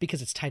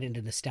because it's tied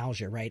into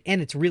nostalgia, right?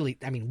 And it's really,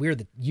 I mean, we're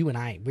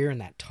in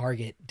that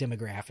target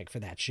demographic for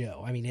that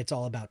show. I mean, it's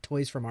all about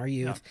toys from our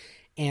youth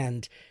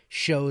and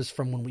shows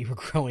from when we were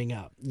growing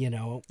up,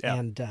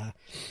 and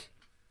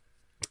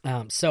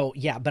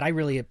but I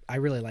really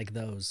like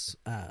those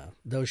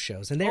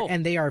shows,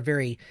 and they are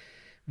very,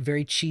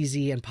 very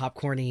cheesy and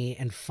popcorny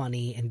and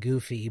funny and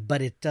goofy,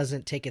 but it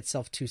doesn't take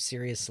itself too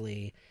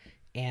seriously,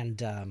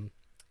 and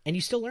you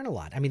still learn a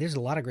lot. I mean, there's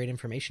a lot of great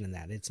information in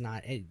that. It's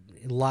not a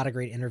lot of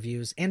great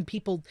interviews, and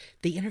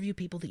they interview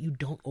people that you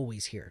don't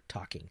always hear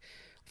talking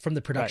from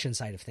the production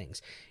side of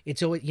things.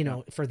 It's always,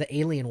 for the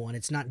Alien one,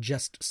 it's not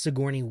just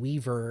Sigourney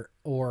Weaver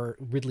or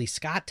Ridley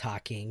Scott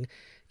talking,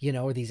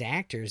 or these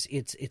actors.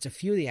 It's a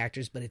few of the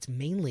actors, but it's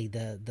mainly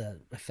the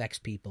effects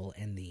people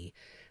and the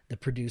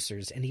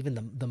producers and even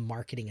the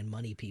marketing and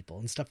money people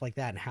and stuff like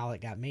that, and how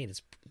it got made.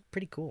 It's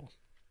pretty cool.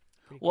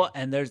 Well,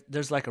 and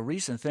there's like a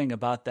recent thing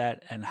about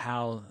that, and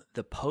how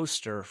the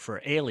poster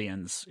for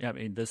Aliens. I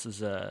mean, this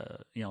is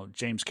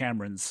James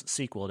Cameron's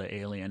sequel to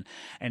Alien,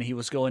 and he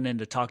was going in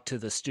to talk to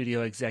the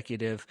studio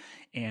executive,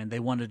 and they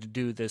wanted to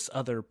do this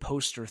other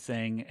poster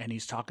thing, and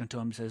he's talking to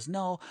him. He says,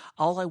 "No,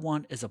 all I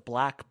want is a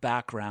black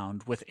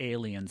background with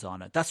aliens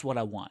on it. That's what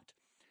I want."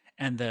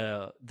 And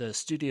the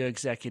studio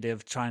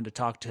executive trying to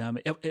talk to him,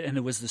 and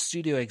it was the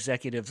studio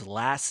executive's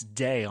last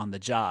day on the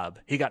job.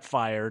 He got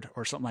fired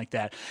or something like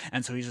that.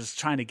 And so he's just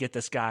trying to get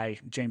this guy,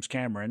 James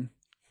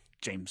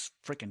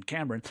freaking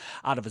Cameron,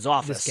 out of his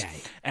office. This guy.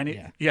 And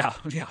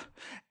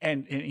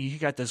And he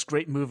got this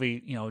great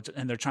movie,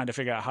 and they're trying to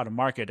figure out how to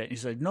market it. And he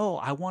said, "No,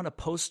 I want a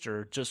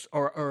poster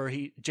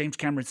James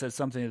Cameron said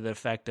something to the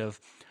effect of,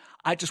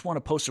 I just want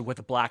a poster with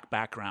a black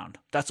background.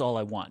 That's all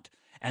I want."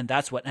 And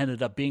that's what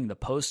ended up being the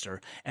poster,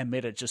 and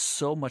made it just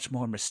so much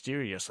more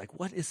mysterious. Like,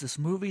 what is this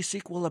movie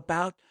sequel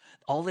about?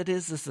 All it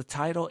is the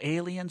title,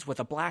 Aliens, with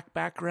a black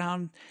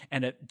background.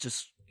 And it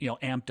just,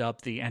 amped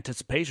up the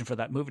anticipation for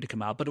that movie to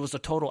come out. But it was a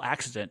total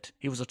accident.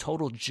 He was a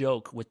total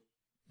joke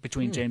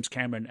between James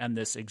Cameron and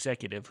this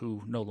executive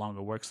who no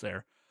longer works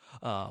there.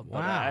 Wow!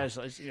 I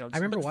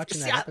remember watching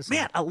that episode.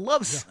 Man, I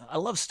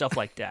love stuff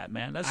like that,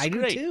 man. That's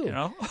great, do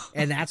too.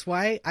 And that's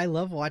why I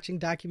love watching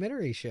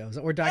documentary shows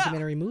or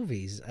documentary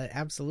movies.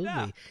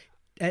 Absolutely.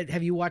 Yeah.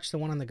 Have you watched the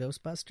one on the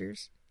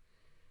Ghostbusters?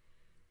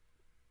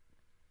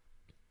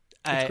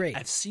 It's great.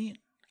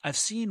 I've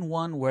seen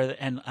one where,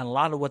 and a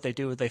lot of what they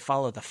do is they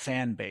follow the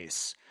fan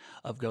base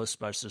of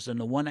Ghostbusters. And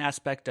the one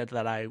aspect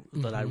that I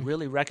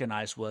really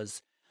recognized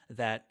was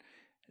that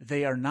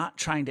they are not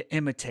trying to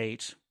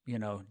imitate,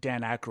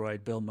 Dan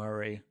Aykroyd, Bill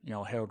Murray,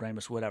 Harold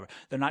Ramis, whatever.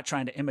 They're not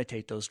trying to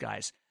imitate those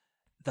guys.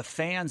 The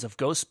fans of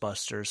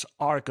Ghostbusters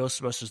are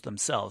Ghostbusters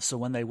themselves. So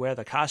when they wear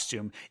the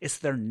costume, it's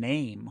their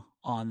name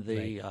on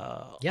the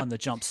on the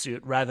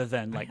jumpsuit rather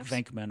than like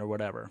Venkman or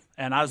whatever.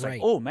 And I was like,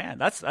 oh man,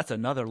 that's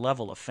another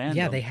level of fandom.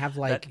 Yeah, they have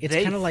it's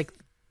kind of like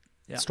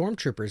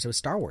Stormtroopers with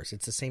Star Wars.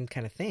 It's the same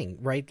kind of thing,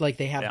 right? Like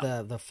they have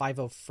the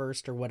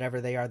 501st or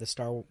whatever they are, the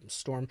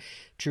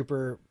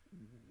Stormtrooper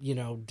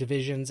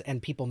divisions,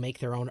 and people make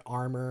their own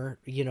armor.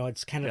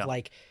 It's kind of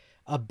like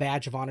a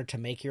badge of honor to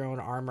make your own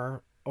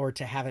armor, or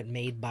to have it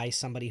made by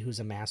somebody who's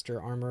a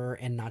master armorer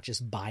and not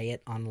just buy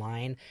it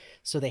online.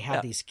 So they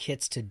have these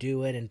kits to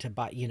do it and to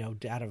buy,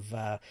 out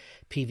of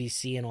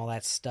PVC and all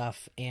that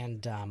stuff.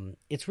 And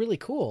it's really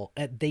cool.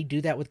 They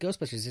do that with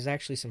Ghostbusters. There's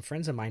actually some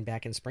friends of mine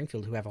back in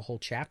Springfield who have a whole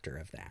chapter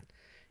of that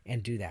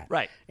and do that.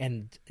 Right.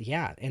 And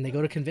and they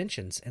go to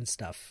conventions and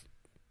stuff.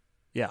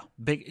 Yeah,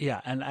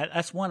 and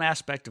that's one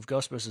aspect of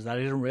Ghostbusters that I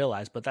didn't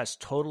realize, but that's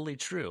totally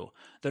true.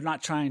 They're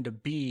not trying to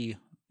be,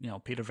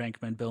 Peter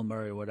Venkman, Bill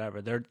Murray,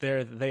 whatever.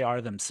 They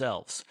are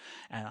themselves,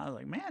 and I was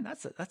like, man,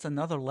 that's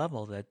another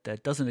level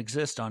that doesn't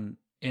exist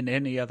in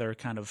any other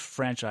kind of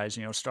franchise.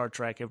 Star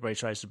Trek, everybody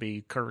tries to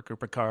be Kirk or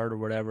Picard or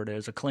whatever it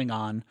is, a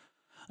Klingon,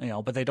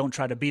 but they don't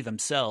try to be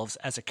themselves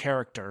as a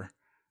character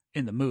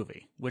in the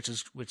movie, which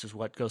is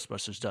what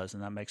Ghostbusters does,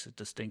 and that makes it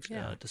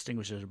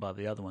distinguishes above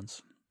the other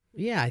ones.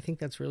 Yeah, I think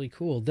that's really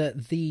cool.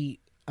 The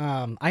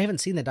I haven't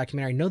seen that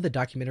documentary. I know the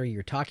documentary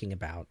you're talking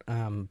about,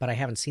 but I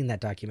haven't seen that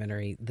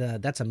documentary.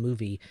 That's a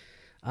movie.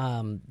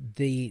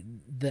 The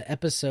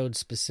episode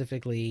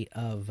specifically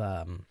of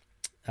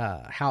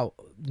how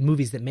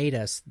movies that made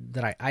us,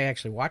 that I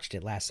actually watched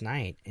it last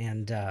night,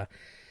 and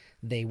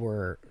they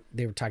were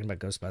talking about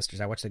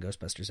Ghostbusters. I watched the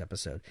Ghostbusters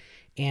episode,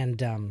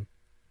 and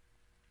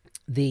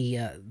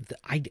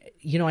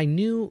I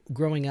knew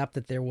growing up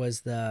that there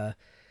was the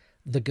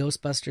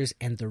Ghostbusters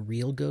and the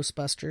real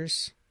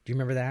Ghostbusters. Do you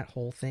remember that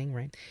whole thing,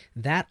 right?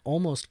 That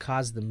almost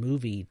caused the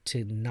movie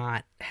to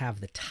not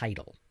have the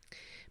title,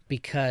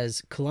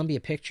 because Columbia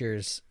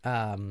Pictures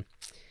had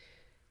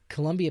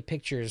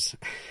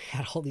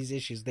all these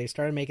issues. They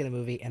started making the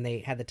movie and they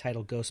had the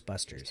title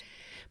Ghostbusters.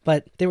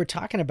 But they were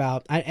talking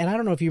about, and I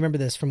don't know if you remember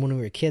this from when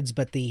we were kids,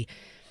 but the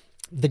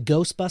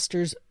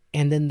Ghostbusters,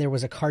 and then there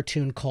was a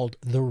cartoon called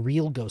The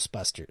Real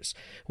Ghostbusters,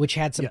 which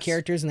had some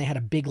characters, and they had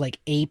a big like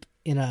ape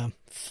in a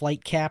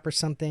flight cap or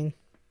something.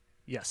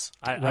 Yes,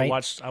 I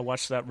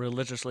watched that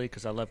religiously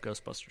because I love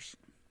Ghostbusters.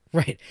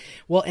 Right.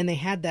 Well, and they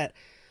had that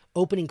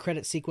opening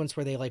credit sequence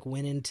where they like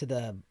went into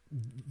the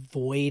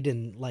void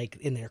and like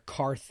in their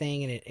car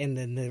thing, and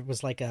then there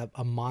was like a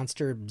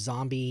monster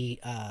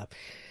zombie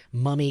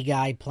mummy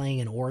guy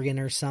playing an organ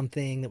or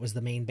something that was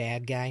the main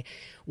bad guy.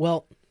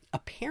 Well,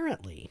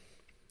 apparently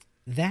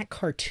that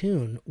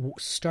cartoon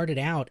started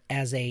out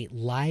as a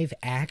live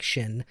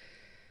action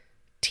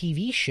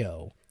TV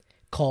show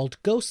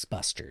called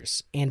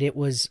Ghostbusters, and it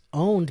was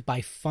owned by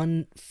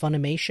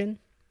Funimation,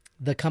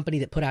 the company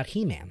that put out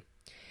He-Man.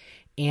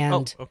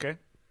 And okay.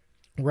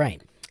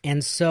 Right.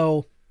 And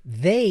so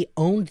they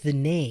owned the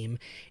name,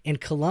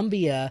 and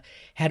Columbia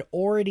had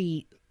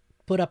already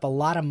put up a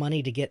lot of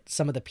money to get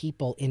some of the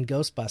people in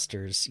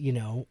Ghostbusters, you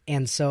know,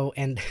 and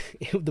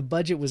the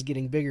budget was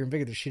getting bigger and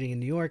bigger. They're shooting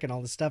in New York and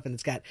all this stuff, and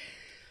it's got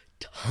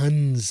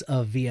tons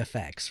of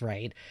VFX,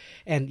 right?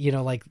 And, you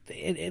know, like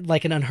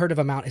like an unheard of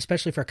amount,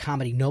 especially for a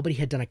comedy. Nobody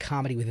had done a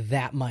comedy with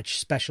that much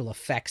special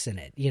effects in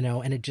it, you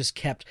know, and it just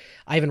kept,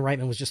 Ivan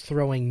Reitman was just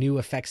throwing new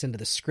effects into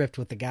the script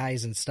with the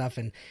guys and stuff,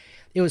 and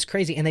it was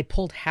crazy. And they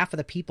pulled half of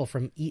the people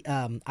from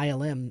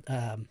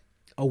ILM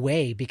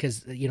away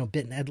because, you know,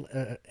 Ben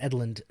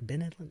Edlund,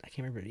 I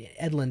can't remember,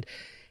 Edlund,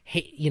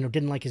 you know,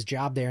 didn't like his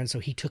job there, and so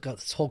he took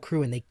this whole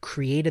crew and they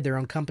created their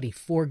own company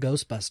for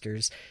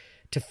Ghostbusters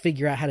to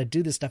figure out how to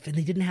do this stuff, and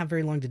they didn't have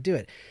very long to do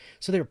it.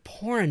 So they were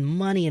pouring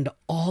money into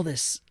all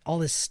this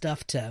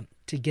stuff to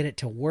get it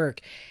to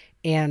work.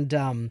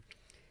 And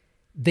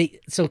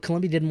so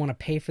Columbia didn't want to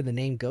pay for the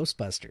name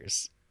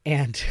Ghostbusters.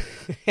 And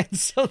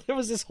so there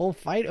was this whole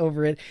fight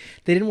over it.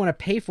 They didn't want to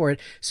pay for it.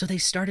 So they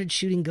started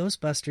shooting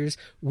Ghostbusters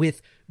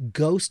with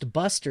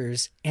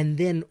Ghostbusters, and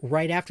then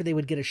right after they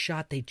would get a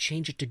shot, they'd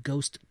change it to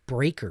Ghost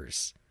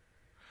Breakers.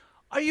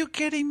 Are you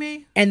kidding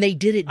me? And they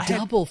did it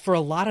double for a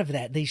lot of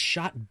that. They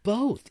shot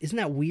both. Isn't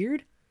that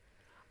weird?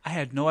 I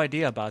had no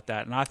idea about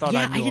that, and I thought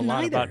I knew a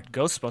lot about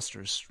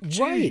Ghostbusters. Jeez.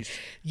 Right.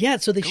 Yeah,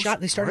 so they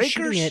started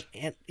shooting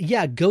it.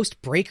 And,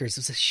 Ghost Breakers.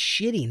 It's a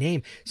shitty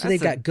name. So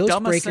they've got Ghost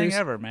dumbest Breakers. Thing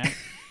ever, man.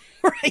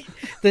 Right.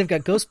 They've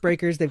got Ghost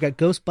Breakers, they've got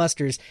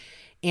Ghostbusters,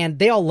 and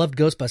they all loved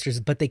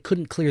Ghostbusters, but they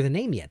couldn't clear the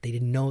name yet. They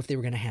didn't know if they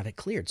were going to have it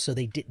cleared. So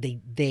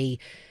they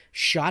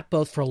shot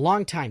both for a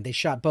long time. They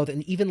shot both,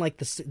 and even like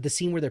the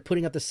scene where they're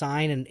putting up the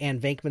sign,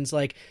 and Venkman's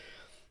like,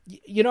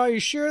 you know, are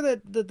you sure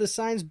that the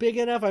sign's big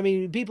enough? I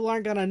mean, people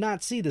aren't going to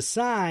not see the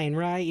sign,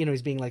 right? You know,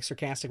 he's being like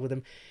sarcastic with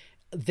him.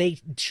 They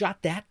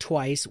shot that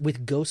twice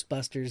with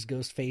Ghostbusters,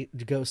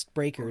 Ghost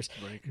Breakers.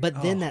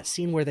 But then that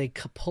scene where they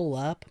pull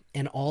up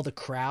and all the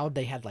crowd,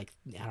 they had like,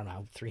 I don't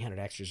know, 300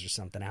 extras or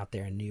something out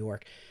there in New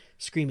York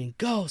screaming,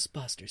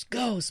 Ghostbusters,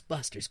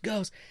 Ghostbusters,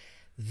 Ghost.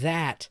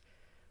 That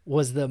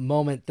was the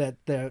moment that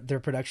their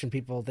production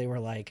people, they were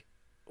like,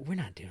 we're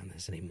not doing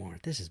this anymore.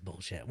 This is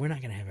bullshit. We're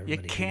not going to have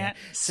everybody. You can't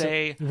do that.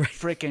 say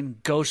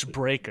freaking Ghost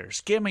Breakers.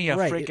 Give me a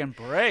freaking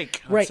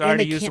break. I'm right. sorry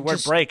to use the word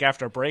break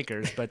after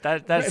Breakers, but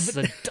that's that's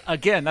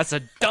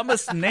the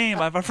dumbest name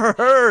I've ever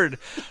heard.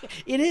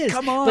 It is.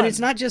 Come on. But it's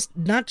not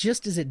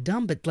just is it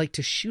dumb, but like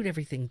to shoot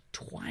everything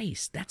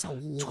twice. That's a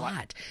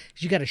lot.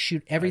 You got to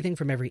shoot everything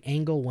from every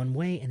angle one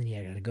way, and then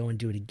you got to go and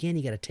do it again.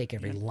 You got to take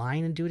every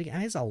line and do it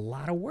again. It's a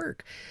lot of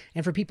work.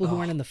 And for people who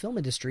aren't in the film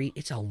industry,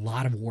 it's a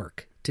lot of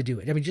work to do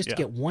it. I mean, just to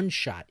get one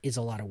shot is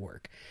a lot of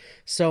work.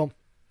 So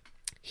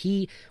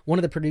one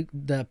of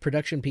the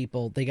production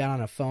people, they got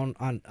on a phone,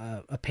 on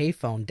a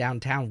payphone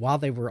downtown while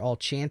they were all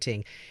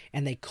chanting,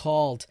 and they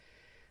called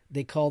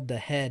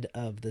the head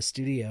of the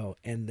studio,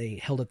 and they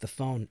held up the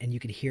phone, and you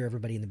could hear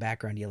everybody in the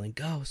background yelling,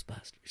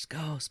 Ghostbusters,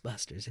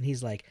 Ghostbusters. And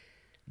he's like,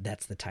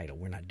 that's the title.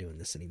 We're not doing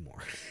this anymore.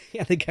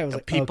 I think I was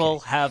like, people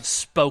have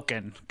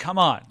spoken. Come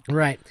on.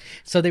 Right.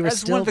 So they were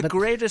That's one of the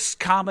greatest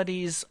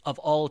comedies of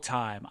all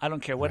time. I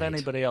don't care what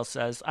anybody else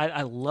says.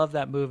 I love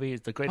that movie.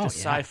 It's the greatest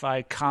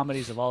sci-fi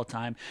comedies of all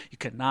time. You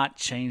cannot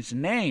change the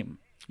name.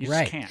 You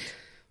just can't.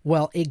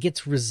 Well, it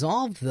gets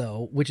resolved,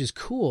 though, which is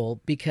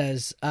cool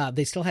because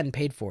they still hadn't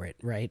paid for it,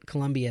 right?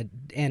 Columbia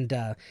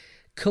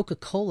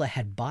Coca-Cola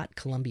had bought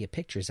Columbia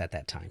Pictures at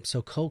that time.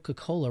 So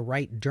Coca-Cola,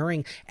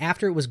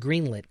 after it was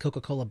greenlit,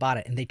 Coca-Cola bought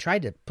it, and they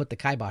tried to put the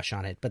kibosh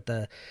on it, but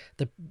the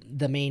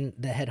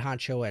head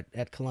honcho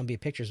at Columbia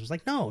Pictures was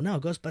like, no,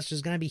 Ghostbusters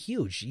is going to be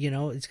huge.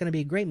 It's going to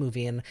be a great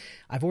movie, and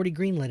I've already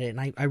greenlit it,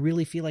 and I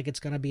really feel like it's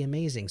going to be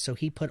amazing. So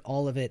he put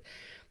all of it,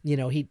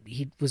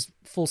 he was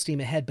full steam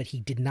ahead, but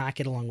he did not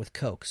get along with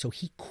Coke. So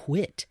he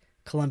quit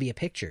Columbia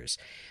Pictures,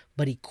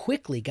 but he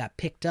quickly got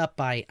picked up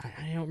by,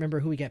 I don't remember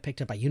who he got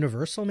picked up by,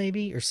 Universal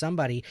maybe, or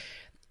somebody,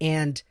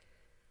 and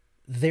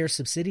their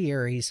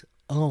subsidiaries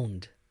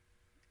owned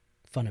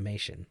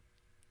Funimation.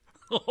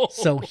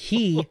 So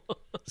he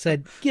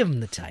said, give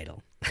him the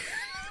title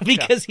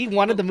because he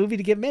wanted the movie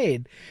to get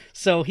made.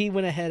 So he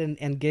went ahead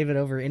and gave it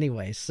over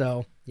anyway.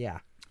 So yeah.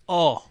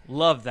 Oh,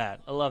 love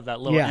that. I love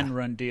that little end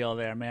run deal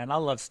there, man. I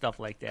love stuff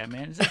like that,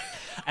 man.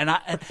 And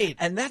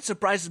that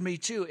surprises me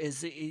too,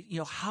 is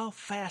how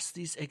fast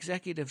these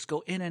executives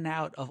go in and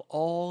out of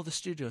all the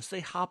studios. They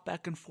hop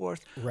back and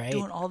forth,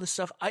 doing all this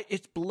stuff.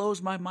 It blows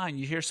my mind.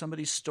 You hear some of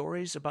these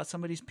stories about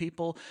some of these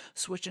people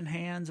switching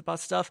hands about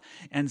stuff,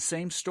 and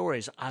same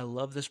stories. I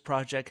love this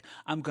project.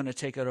 I'm going to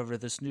take it over to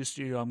this new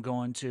studio I'm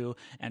going to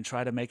and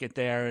try to make it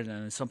there, and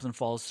then something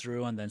falls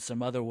through, and then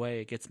some other way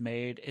it gets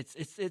made.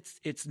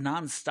 It's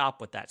nonstop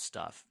with that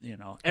stuff,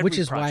 which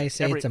is why I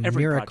say it's a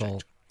miracle.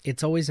 Project.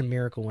 It's always a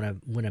miracle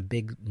when a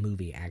big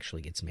movie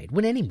actually gets made,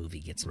 when any movie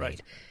gets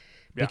made,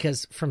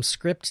 because from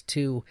script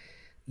to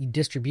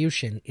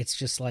distribution, it's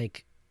just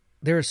like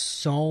there's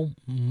so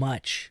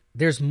much.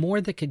 There's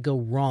more that could go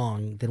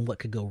wrong than what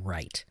could go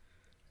right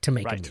to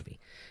make a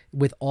movie,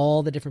 with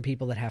all the different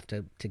people that have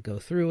to go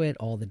through it,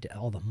 all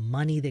the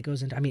money that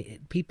goes into. I mean,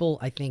 people,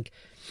 I think,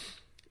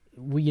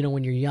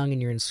 when you're young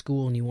and you're in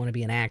school and you want to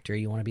be an actor,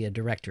 you want to be a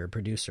director, a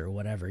producer, or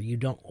whatever, you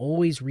don't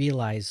always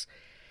realize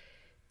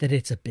that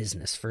it's a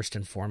business first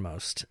and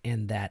foremost,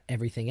 and that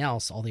everything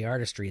else, all the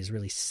artistry, is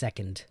really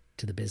second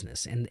to the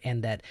business,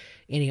 and that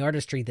any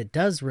artistry that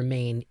does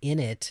remain in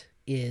it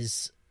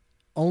is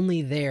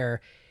only there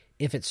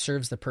if it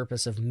serves the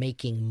purpose of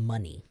making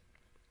money.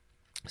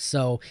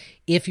 So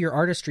if your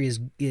artistry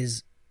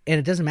is and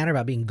it doesn't matter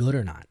about being good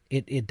or not,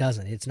 it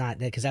doesn't. It's not,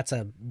 because that's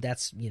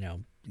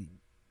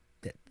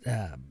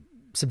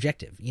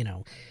subjective,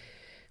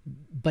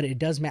 but it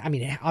does matter. I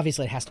mean,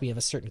 obviously it has to be of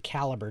a certain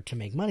caliber to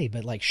make money,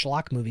 but like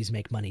schlock movies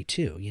make money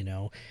too,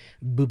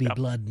 booby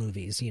blood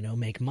movies,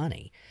 make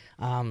money.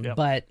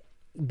 But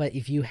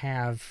if you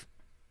have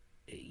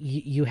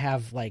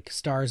like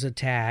stars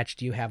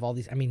attached, you have all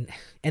these, and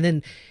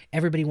then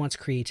everybody wants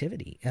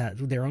creativity,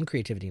 their own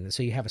creativity.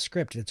 So you have a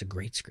script that's a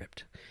great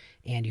script,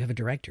 and you have a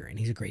director, and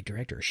he's a great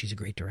director, or she's a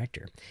great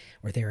director,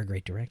 or they're a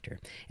great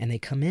director, and they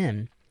come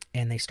in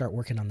and they start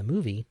working on the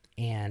movie,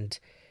 and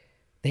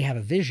they have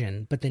a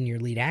vision, but then your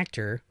lead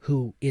actor,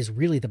 who is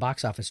really the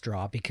box office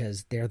draw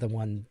because they're the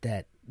one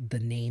the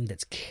name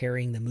that's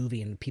carrying the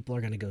movie and people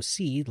are going to go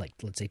see, like,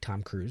 let's say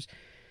Tom Cruise.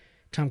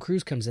 Tom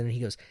Cruise comes in and he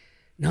goes,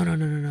 no,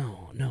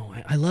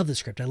 I love the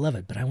script, I love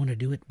it, but I want to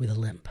do it with a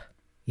limp,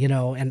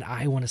 and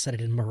I want to set it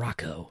in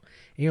Morocco.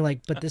 And you're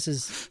like, but this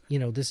is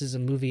a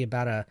movie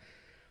about a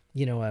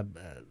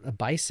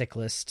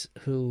bicyclist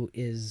who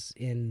is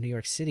in New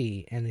York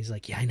City, and he's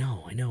like, yeah, I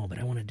know, but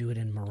I want to do it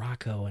in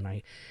Morocco, and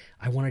I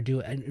want to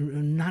do it,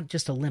 not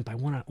just a limp. I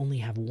want to only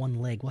have one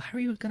leg. Well, how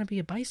are you going to be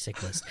a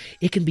bicyclist?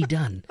 It can be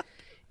done.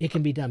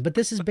 But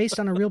this is based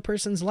on a real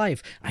person's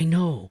life. I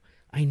know.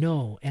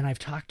 And I've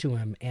talked to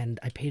him, and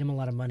I paid him a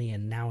lot of money,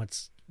 and now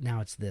it's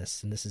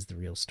this, and this is the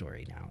real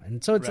story now.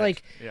 And so it's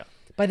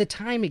by the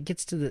time it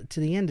gets to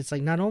the end, it's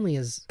like, not only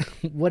is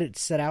what it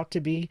set out to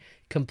be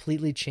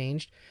completely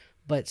changed,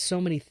 but so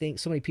many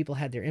people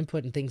had their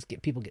input, and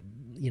people get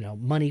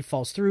money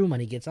falls through,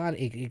 money gets on,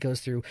 it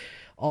goes through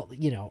all,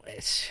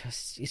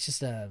 it's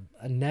just a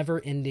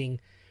never ending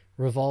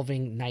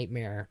revolving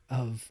nightmare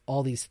of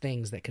all these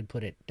things that could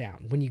put it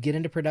down. When you get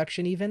into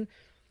production, even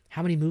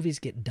how many movies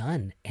get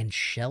done and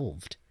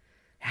shelved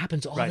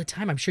happens all the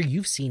time. I'm sure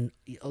you've seen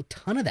a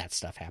ton of that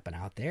stuff happen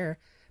out there.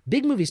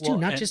 Big movies too,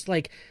 not just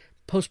like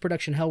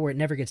post-production hell where it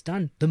never gets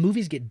done. The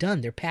movies get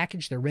done. They're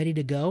packaged. They're ready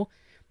to go.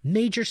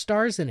 Major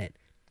stars in it.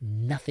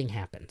 Nothing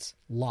happens.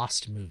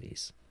 Lost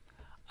movies.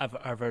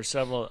 I've heard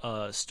several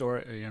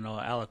story.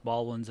 Alec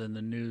Baldwin's in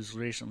the news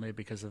recently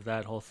because of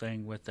that whole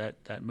thing with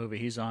that movie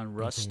he's on,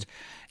 Rust,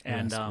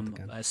 and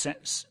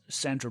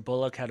Sandra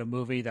Bullock had a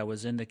movie that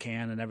was in the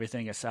can and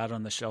everything. It sat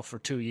on the shelf for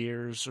 2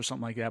 years or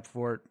something like that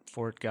before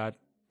it got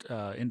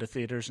into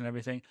theaters and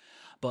everything.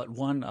 But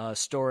one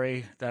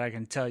story that I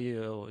can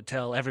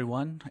tell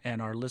everyone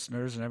and our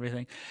listeners and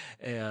everything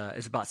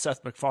is about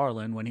Seth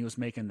MacFarlane when he was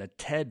making the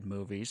Ted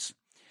movies.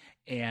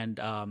 And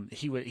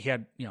he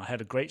had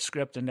a great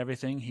script and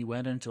everything. He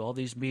went into all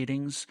these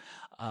meetings,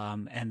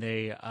 and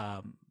they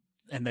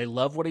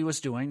loved what he was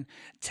doing.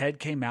 Ted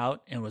came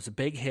out and was a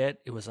big hit.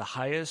 It was the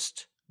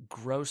highest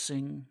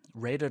grossing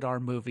rated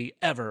R movie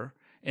ever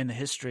in the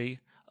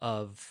history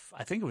of,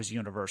 I think it was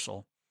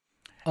Universal.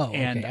 Oh,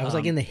 okay. I was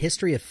like, in the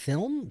history of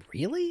film,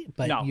 really?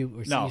 But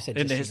you said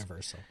just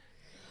Universal.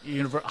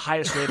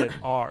 highest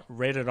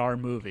rated R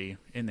movie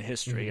in the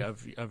history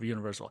of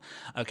Universal.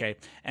 Okay,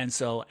 and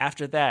so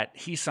after that,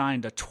 he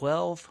signed a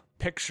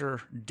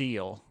 12-picture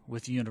deal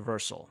with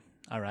Universal.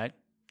 All right,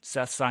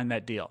 Seth signed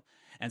that deal.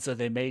 And so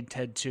they made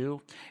Ted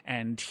 2,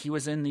 and he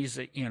was in these,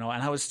 and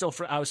I was still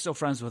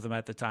friends with him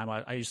at the time.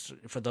 I used to,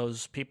 for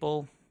those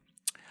people,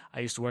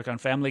 I used to work on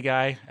Family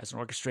Guy as an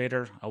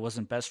orchestrator. I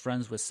wasn't best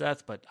friends with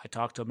Seth, but I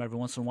talked to him every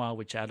once in a while.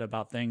 We chatted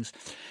about things,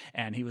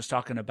 and he was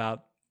talking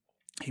about,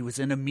 he was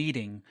in a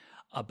meeting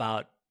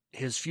about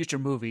his future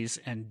movies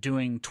and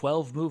doing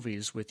 12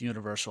 movies with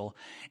Universal,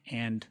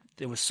 and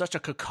there was such a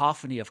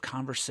cacophony of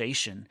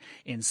conversation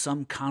in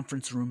some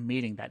conference room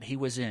meeting that he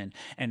was in,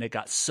 and it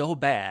got so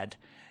bad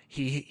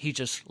he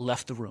just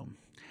left the room,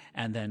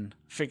 and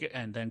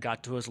then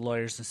got to his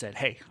lawyers and said,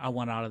 "Hey, I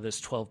want out of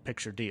this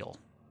 12-picture deal."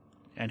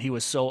 And he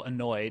was so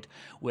annoyed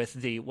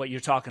with what you're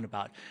talking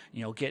about,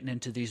 getting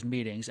into these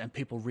meetings and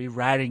people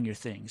rewriting your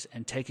things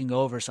and taking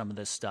over some of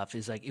this stuff.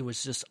 He's like, it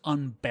was just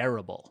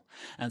unbearable.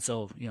 And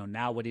so,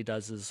 now what he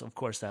does is, of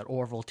course, that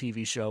Orville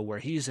TV show where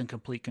he's in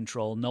complete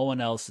control. No one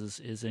else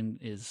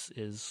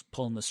is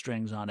pulling the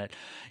strings on it,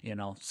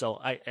 So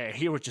I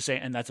hear what you're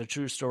saying, and that's a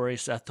true story.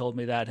 Seth told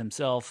me that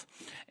himself,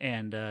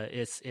 and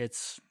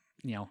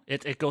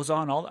it goes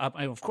on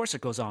of course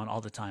it goes on all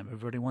the time.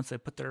 Everybody wants to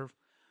put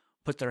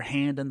their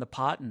hand in the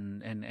pot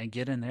and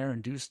get in there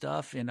and do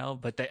stuff,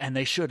 but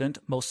they shouldn't.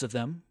 Most of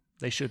them,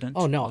 they shouldn't.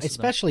 Oh no,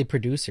 especially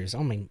producers.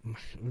 I mean,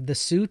 the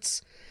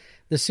suits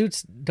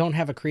don't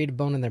have a creative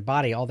bone in their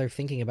body. All they're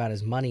thinking about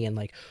is money and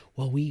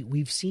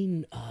we've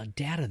seen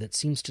data that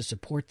seems to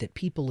support that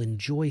people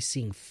enjoy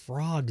seeing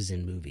frogs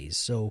in movies.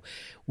 So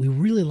we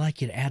really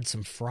like you to add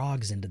some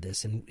frogs into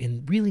this,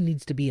 and really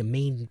needs to be a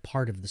main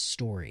part of the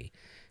story.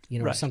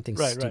 Something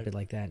stupid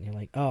like that. And you're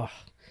like, oh,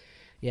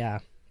 yeah.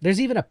 There's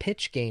even a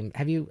pitch game.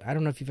 I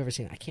don't know if you've ever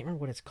seen it. I can't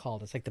remember what it's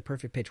called. It's like The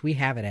Perfect Pitch. We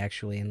have it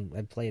actually, and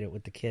I played it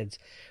with the kids,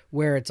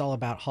 where it's all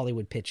about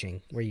Hollywood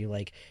pitching, where you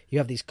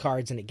have these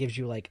cards and it gives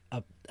you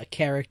a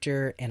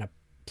character and a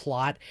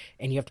plot,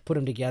 and you have to put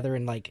them together,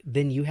 and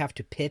then you have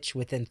to pitch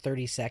within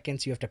 30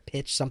 seconds. You have to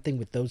pitch something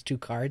with those two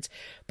cards,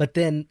 but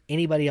then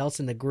anybody else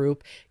in the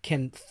group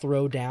can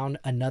throw down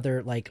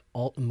another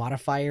alt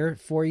modifier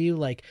for you,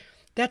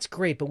 that's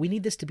great, but we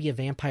need this to be a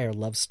vampire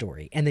love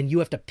story. And then you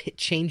have to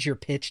change your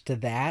pitch to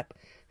that.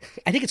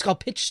 I think it's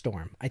called Pitch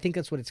Storm. I think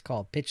that's what it's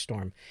called, Pitch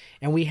Storm.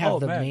 And we have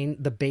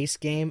the base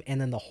game,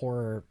 and then the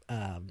horror,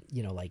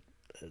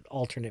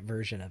 alternate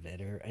version of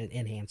it, or an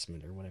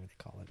enhancement, or whatever they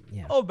call it.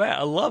 Yeah. Oh man,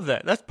 I love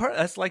that.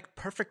 That's like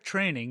perfect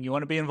training. You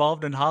want to be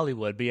involved in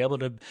Hollywood, be able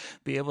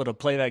to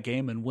play that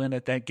game and win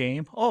at that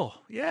game. Oh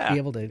yeah,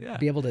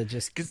 be able to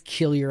just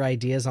kill your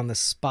ideas on the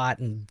spot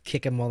and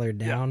kick them while they're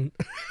down.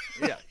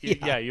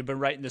 Yeah. You've been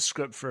writing the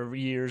script for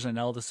years, and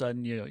all of a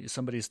sudden,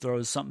 somebody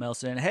throws something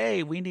else in.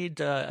 Hey, we need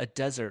a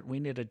desert. We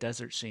need a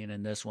desert scene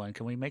in this one.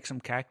 Can we make some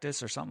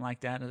cactus or something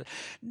like that?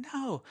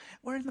 No,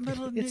 we're in the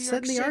middle of New York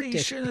City.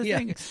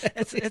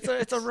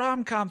 It's a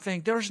rom-com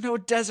thing. There's no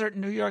desert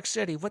in New York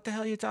City. What the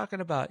hell are you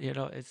talking about?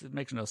 It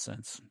makes no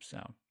sense.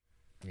 So,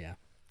 yeah.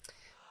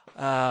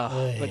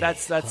 But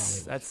that's the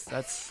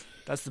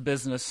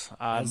business.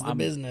 That's the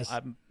business.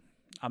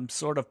 I'm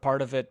sort of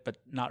part of it, but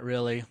not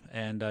really.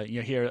 And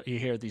you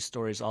hear these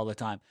stories all the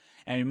time.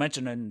 And you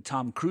mentioned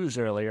Tom Cruise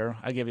earlier.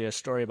 I gave you a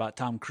story about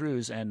Tom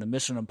Cruise and the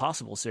Mission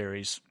Impossible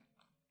series.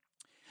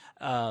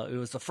 It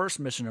was the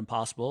first Mission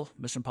Impossible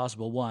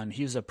 1.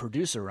 He was a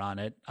producer on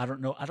it. I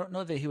don't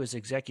know that he was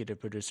executive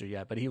producer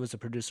yet, but he was a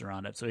producer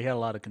on it, so he had a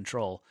lot of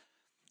control.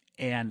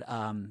 And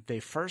they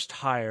first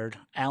hired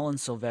Alan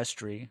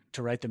Silvestri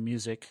to write the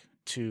music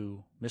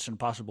to Mission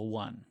Impossible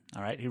 1.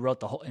 All right, he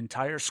wrote the whole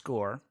entire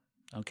score.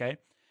 Okay,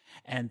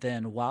 and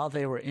then while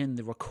they were in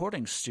the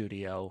recording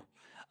studio,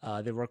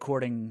 they were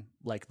recording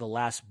the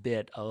last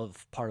bit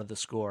of part of the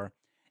score,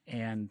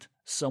 and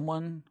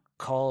someone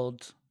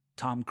called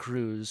Tom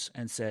Cruise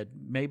and said,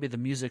 maybe the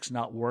music's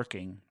not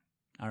working.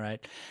 All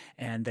right.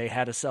 And they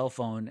had a cell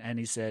phone, and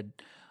he said,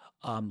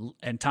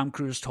 and Tom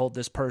Cruise told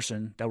this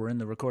person that were in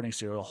the recording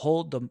studio,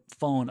 hold the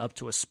phone up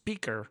to a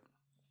speaker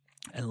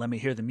and let me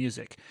hear the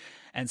music.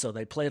 And so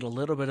they played a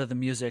little bit of the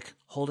music,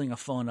 holding a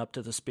phone up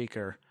to the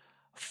speaker.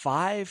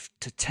 5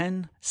 to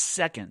 10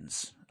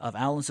 seconds of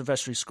Alan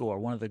Silvestri's score,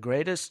 one of the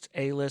greatest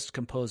A-list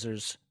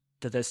composers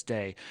to this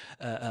day.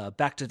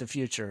 Back to the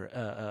Future,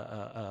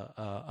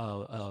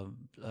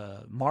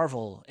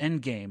 Marvel,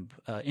 Endgame,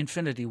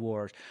 Infinity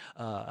War,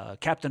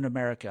 Captain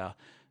America,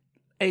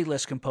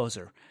 A-list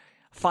composer.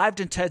 5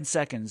 to 10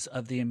 seconds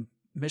of the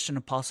Mission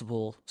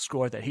Impossible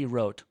score that he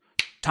wrote,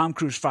 Tom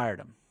Cruise fired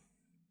him.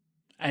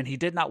 And he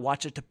did not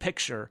watch it to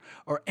picture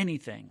or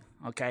anything,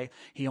 okay?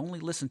 He only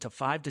listened to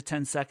 5 to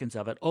 10 seconds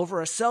of it over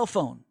a cell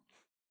phone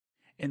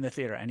in the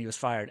theater, and he was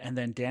fired. And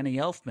then Danny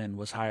Elfman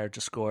was hired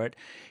to score it.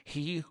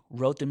 He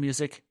wrote the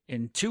music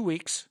in 2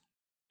 weeks,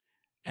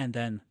 and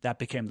then that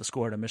became the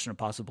score to Mission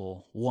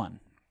Impossible 1.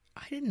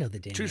 I didn't know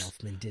that Danny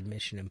Elfman did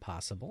Mission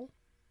Impossible.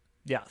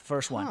 Yeah,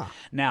 first one. Huh.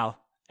 Now,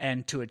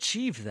 and to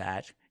achieve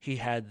that, he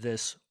had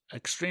this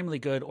extremely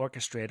good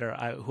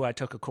orchestrator who I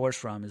took a course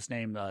from. His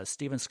name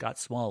Stephen Scott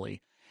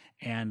Smalley,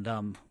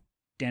 and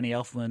Danny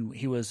Elfman.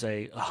 He was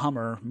a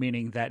hummer,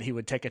 meaning that he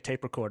would take a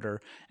tape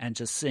recorder and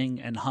just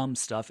sing and hum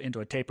stuff into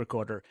a tape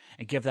recorder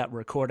and give that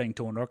recording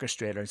to an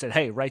orchestrator and said,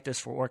 "Hey, write this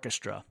for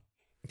orchestra."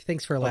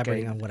 Thanks for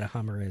elaborating on what a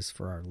Hummer is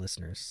for our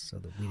listeners, so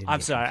that we didn't. I'm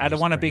sorry, I don't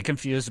want to be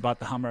confused about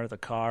the Hummer, the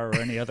car, or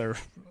any other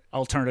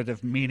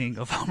alternative meaning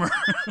of Hummer.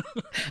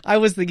 I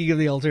was thinking of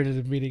the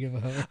alternative meaning of a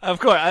Hummer. Of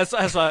course,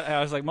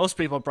 I was like, most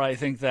people probably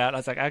think that. I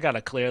was like, I got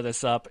to clear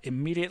this up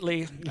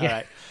immediately. All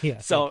right. Yeah.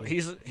 So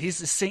he's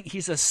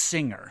a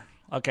singer.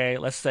 Okay,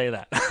 let's say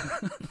that.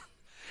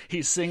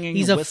 He's singing.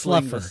 He's a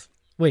fluffer.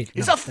 Wait,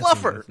 he's a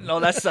fluffer. No,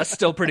 that's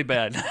still pretty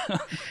bad.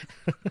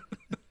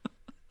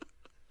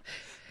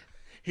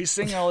 He's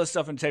singing all this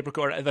stuff in tape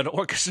recorder, and then an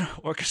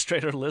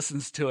orchestrator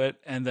listens to it,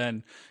 and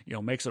then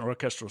makes an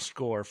orchestral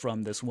score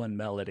from this one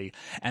melody,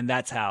 and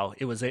that's how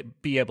it was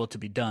be able to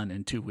be done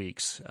in 2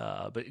 weeks.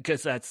 But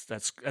because that's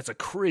a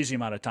crazy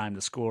amount of time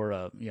to score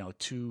I don't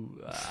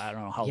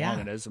know how long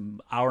it is,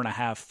 an hour and a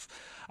half,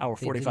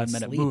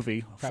 45-minute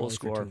movie, full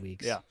score. For 2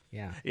 weeks.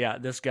 Yeah.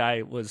 This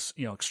guy was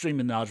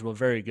extremely knowledgeable,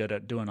 very good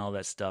at doing all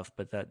that stuff.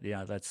 But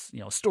that's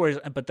stories.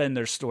 But then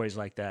there's stories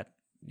like that.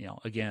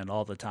 Again,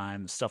 all the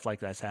time, stuff like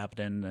that's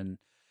happening, and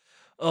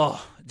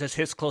just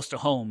hits close to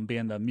home,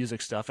 being the music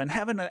stuff, and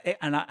having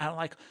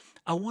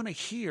I want to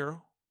hear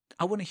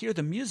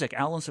the music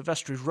Alan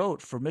Silvestri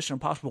wrote for Mission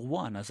Impossible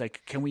 1. I was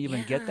like, can we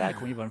even get that?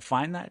 Can we even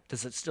find that?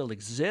 Does it still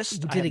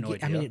exist? I have no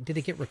idea. Did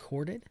it get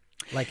recorded?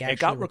 It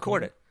got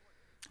recorded.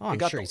 Oh,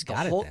 I'm sure he's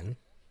got it then.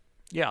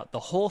 Yeah, the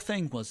whole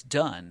thing was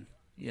done.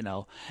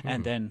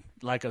 And then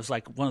it was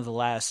like one of the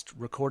last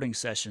recording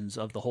sessions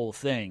of the whole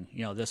thing.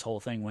 This whole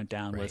thing went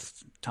down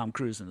with Tom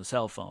Cruise and the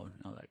cell phone.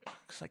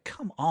 It's like,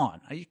 come on,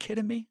 are you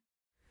kidding me?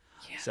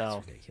 Yeah,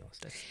 so that's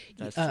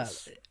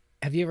ridiculous.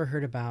 Have you ever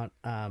heard about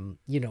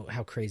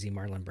how crazy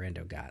Marlon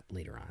Brando got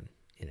later on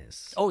in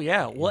his? Oh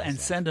yeah, and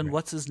sending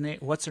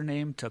what's her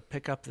name to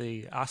pick up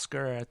the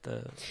Oscar at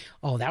the.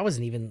 Oh, that was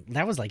like in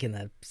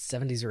the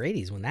 70s or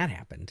 80s when that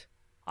happened.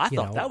 I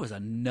thought that was a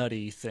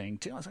nutty thing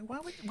too. I was like,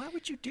 why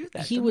would you do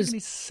that? Doesn't make any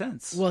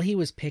sense. Well, he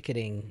was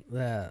picketing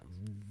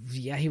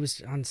he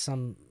was on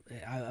some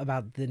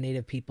about the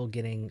Native people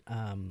getting,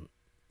 how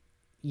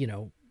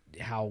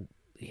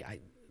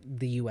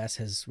the U.S.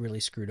 has really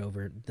screwed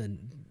over the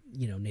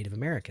Native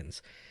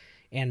Americans,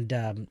 and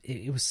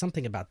it was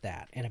something about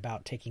that and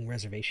about taking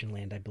reservation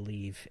land, I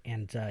believe,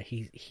 and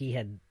he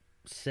had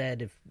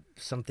said if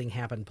something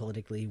happened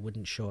politically, he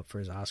wouldn't show up for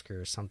his Oscar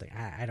or something.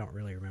 I don't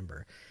really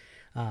remember.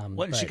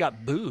 She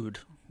got booed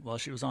while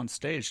she was on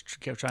stage. She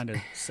kept trying to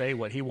say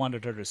what he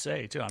wanted her to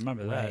say, too. I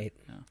remember that. Right.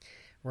 Yeah.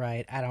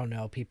 Right. I don't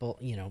know. People,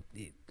 I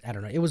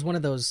don't know. It was one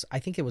of those, I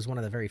think it was one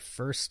of the very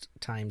first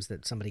times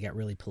that somebody got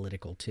really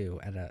political, too,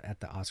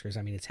 at the Oscars.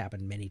 I mean, it's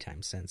happened many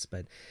times since,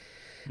 but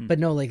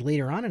no, like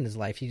later on in his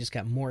life, he just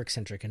got more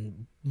eccentric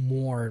and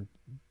more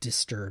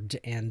disturbed.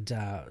 And,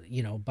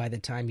 by the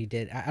time he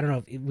did, I don't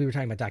know if we were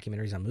talking about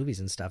documentaries on movies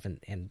and stuff.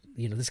 And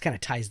this kind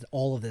of ties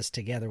all of this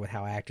together with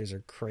how actors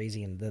are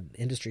crazy and the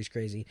industry's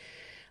crazy.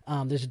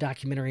 There's a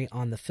documentary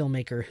on the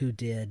filmmaker who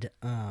did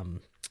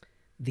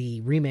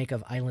the remake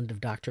of Island of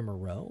Dr.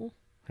 Moreau.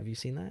 Have you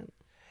seen that?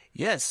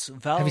 Yes.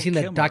 Have you seen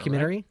that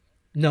documentary? Right?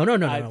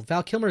 No.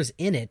 Val Kilmer's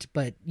in it,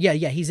 but yeah,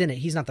 he's in it.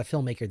 He's not the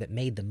filmmaker that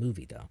made the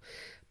movie, though.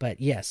 But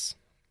yes.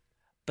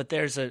 But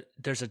there's a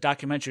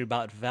documentary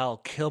about Val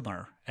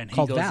Kilmer, and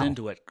he goes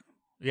into it.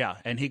 Yeah,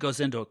 and he goes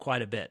into it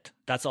quite a bit.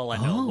 That's all I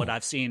know, what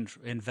I've seen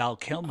in Val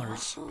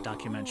Kilmer's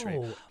documentary.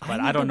 But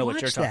I don't know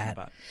what you're talking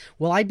about.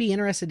 Well, I'd be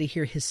interested to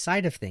hear his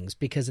side of things,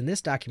 because in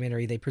this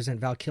documentary, they present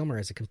Val Kilmer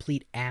as a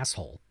complete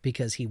asshole,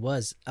 because he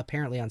was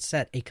apparently on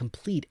set a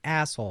complete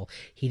asshole.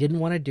 He didn't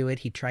want to do it.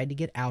 He tried to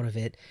get out of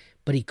it,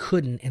 but he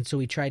couldn't, and so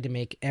he tried to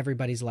make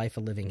everybody's life a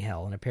living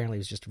hell, and apparently he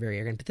was just very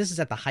arrogant. But this is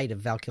at the height of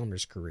Val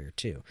Kilmer's career,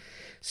 too.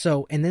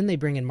 So, and then they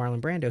bring in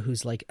Marlon Brando,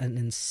 who's like an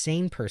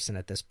insane person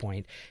at this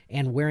point,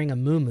 and wearing a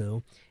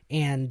muumuu,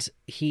 and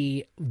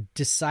he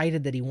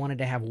decided that he wanted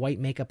to have white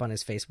makeup on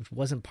his face, which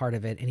wasn't part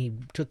of it, and he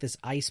took this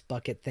ice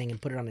bucket thing and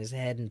put it on his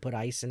head and put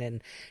ice in it,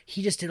 and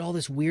he just did all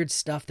this weird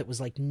stuff that was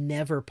like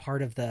never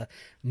part of the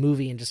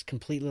movie and just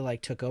completely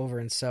like took over.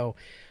 And so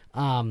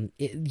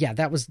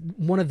that was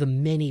one of the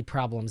many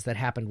problems that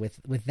happened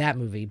with that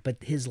movie. But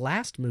his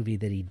last movie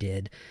that he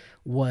did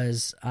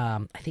was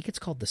I think it's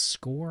called The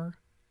Score,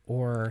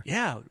 or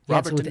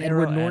Robert with De Niro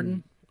Edward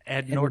Norton.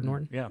 Edward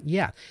Norton.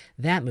 Yeah,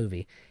 that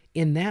movie.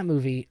 In that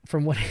movie,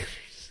 from what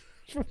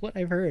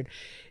I've heard,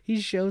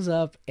 he shows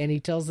up and he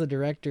tells the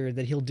director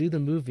that he'll do the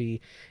movie,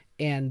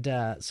 and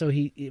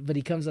but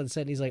he comes on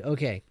set and he's like,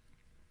 "Okay,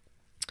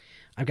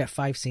 I've got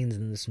 5 scenes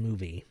in this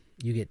movie.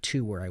 You get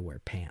 2 where I wear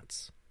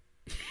pants."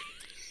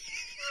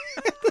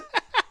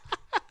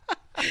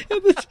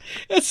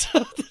 and so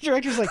the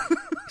director's like,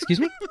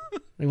 "Excuse me?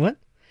 Like, what?"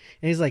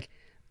 And he's like,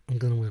 I'm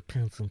gonna wear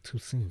pants in 2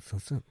 scenes.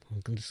 That's it. I'm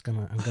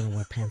gonna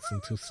wear pants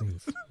in 2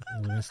 scenes.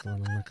 And the rest of it,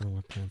 I'm not gonna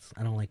wear pants.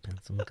 I don't like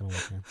pants. I'm not gonna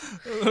wear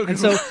pants. And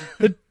so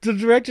the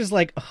director's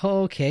like,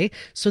 oh, okay.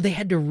 So they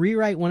had to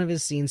rewrite one of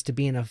his scenes to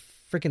be in a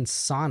freaking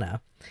sauna,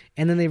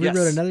 and then they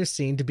rewrote another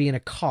scene to be in a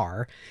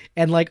car,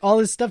 and like all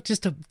this stuff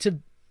just to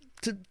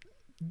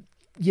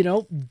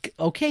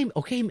okay,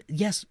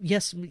 yes,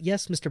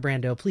 Mr.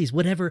 Brando, please,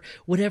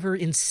 whatever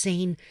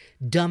insane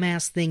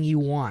dumbass thing you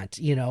want,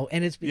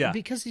 and it's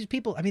because these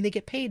people, I mean, they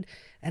get paid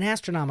an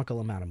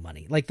astronomical amount of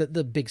money, like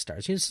the big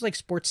stars, it's like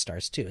sports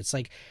stars too. It's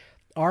like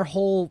our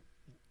whole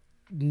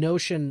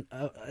notion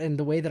and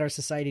the way that our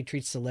society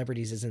treats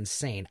celebrities is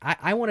insane.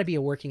 I want to be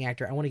a working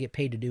actor. I want to get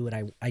paid to do what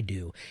I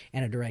do,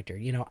 and a director.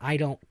 I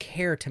don't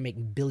care to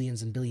make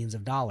billions and billions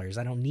of dollars.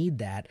 I don't need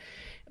that.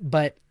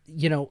 But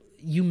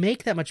you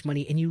make that much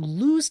money and you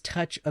lose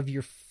touch of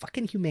your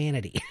fucking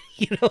humanity.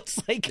 It's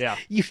like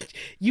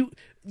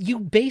you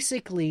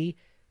basically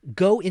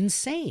go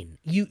insane.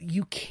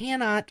 You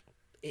cannot.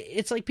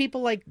 It's like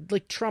people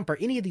like Trump or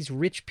any of these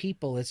rich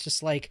people. It's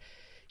just like,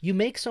 you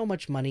make so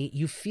much money,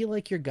 you feel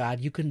like you're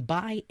God. You can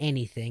buy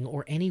anything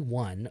or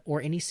anyone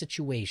or any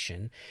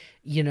situation.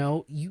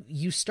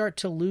 You start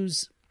to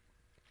lose.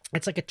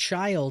 It's like a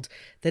child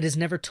that is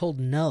never told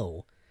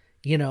no.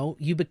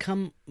 You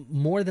become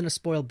more than a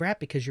spoiled brat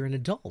because you're an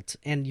adult,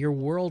 and your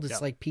world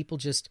is like people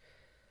just,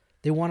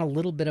 they want a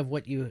little bit of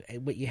what you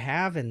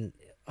have, and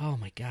oh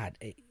my God,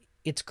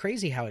 it's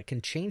crazy how it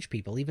can change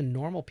people. Even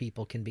normal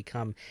people can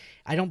become.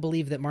 I don't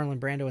believe that Marlon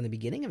Brando in the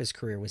beginning of his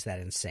career was that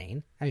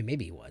insane. I mean,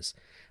 maybe he was,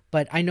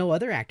 but I know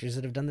other actors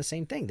that have done the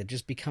same thing, that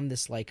just become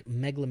this like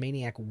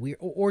megalomaniac weird,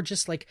 or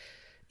just like,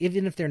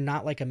 even if they're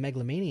not like a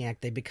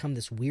megalomaniac, they become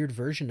this weird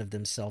version of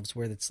themselves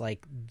where it's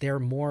like they're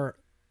more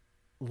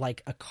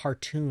like a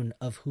cartoon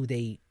of who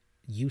they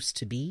used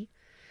to be,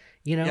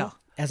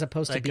 as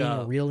opposed to being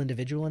a real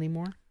individual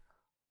anymore.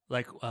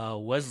 Like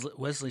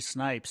Wesley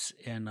Snipes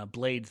in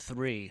Blade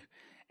 3,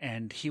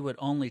 and he would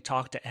only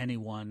talk to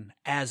anyone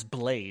as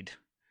Blade,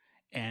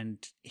 and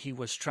he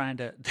was trying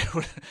to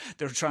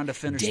they were trying to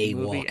finish the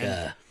movie.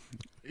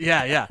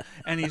 And,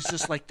 and he's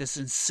just like this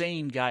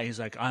insane guy. He's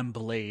like, I'm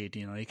Blade,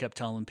 he kept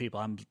telling people,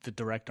 I'm the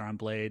director, I'm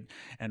Blade.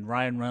 And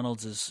Ryan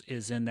Reynolds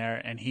is in there,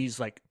 and he's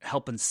like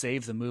helping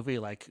save the movie,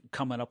 like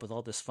coming up with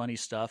all this funny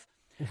stuff.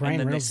 Ryan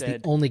Reynolds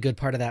is the only good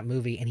part of that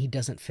movie, and he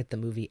doesn't fit the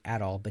movie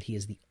at all, but he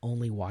is the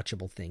only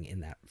watchable thing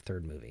in that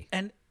third movie.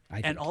 And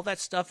all that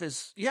stuff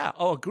is,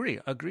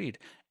 agreed.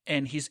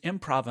 And he's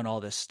improvising all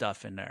this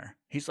stuff in there.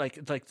 He's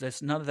like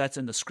this. None of that's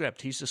in the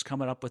script. He's just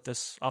coming up with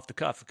this off the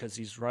cuff because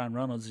he's Ryan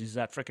Reynolds. He's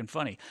that freaking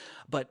funny.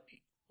 But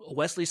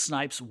Wesley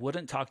Snipes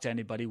wouldn't talk to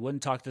anybody.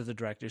 Wouldn't talk to the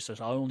director. He says,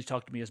 "I'll only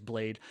talk to me as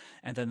Blade."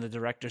 And then the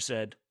director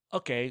said,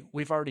 "Okay,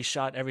 we've already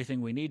shot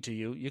everything we need to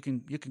you. You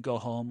can go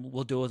home.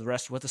 We'll do the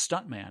rest with a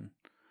stuntman."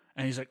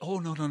 And he's like, "Oh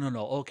no.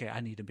 Okay,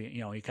 I need to be."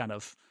 He kind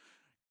of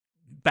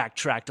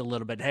backtracked a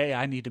little bit. Hey,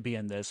 I need to be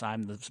in this.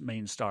 I'm the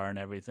main star and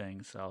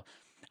everything. So.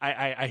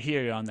 I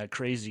hear you on that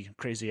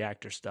crazy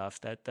actor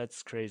stuff.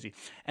 That's crazy.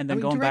 And then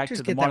going back to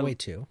the get that way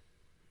too.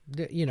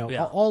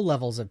 All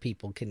levels of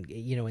people can,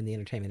 in the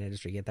entertainment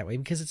industry get that way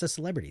because it's a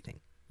celebrity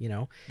thing.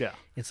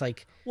 It's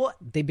like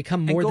they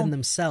become more than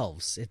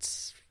themselves.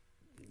 It's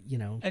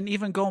And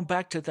even going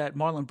back to that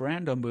Marlon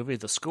Brando movie,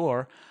 The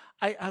Score,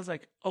 I was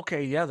like,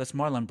 okay, yeah, that's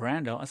Marlon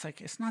Brando. I was like,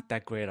 it's not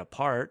that great a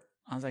part.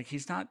 I was like,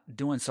 he's not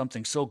doing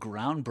something so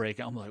groundbreaking.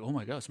 I'm like, oh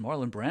my God, it's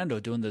Marlon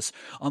Brando doing this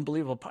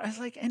unbelievable part. I was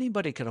like,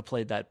 anybody could have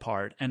played that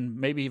part and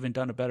maybe even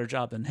done a better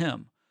job than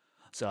him.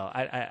 So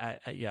I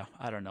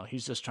don't know.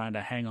 He's just trying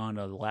to hang on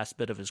to the last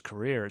bit of his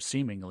career,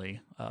 seemingly.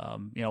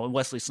 And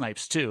Wesley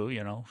Snipes too.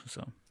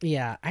 So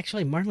yeah,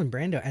 actually, Marlon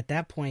Brando at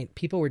that point,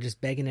 people were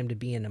just begging him to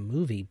be in a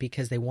movie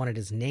because they wanted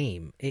his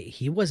name.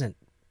 He wasn't.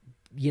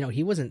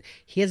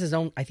 He has his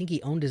own. I think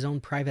he owned his own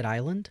private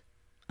island.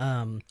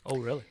 Oh,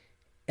 really?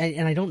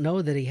 And I don't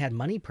know that he had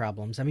money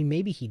problems. I mean,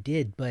 maybe he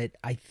did, but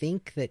I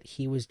think that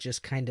he was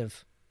just kind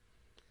of,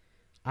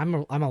 I'm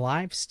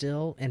alive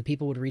still, and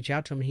people would reach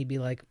out to him, and he'd be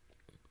like,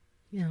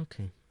 yeah,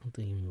 okay, I'll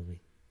do your movie,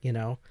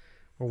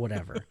 or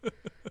whatever.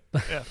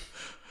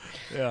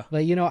 Yeah.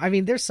 But, I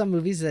mean, there's some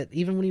movies that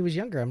even when he was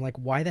younger, I'm like,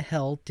 why the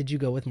hell did you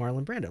go with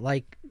Marlon Brando?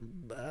 Like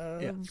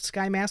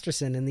Sky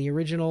Masterson in the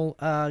original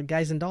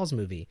Guys and Dolls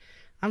movie.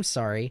 I'm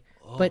sorry,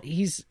 but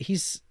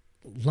he's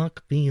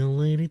luck be a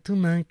lady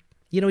tonight.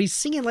 He's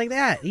singing like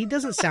that. He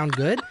doesn't sound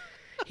good.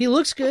 He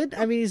looks good.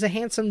 I mean, he's a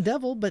handsome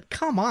devil, but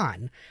come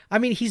on. I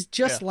mean, he's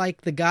just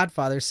like the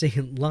Godfather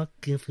singing, luck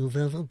if you've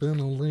ever been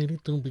a lady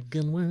to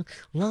begin with,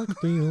 luck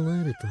be a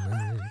lady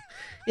tonight.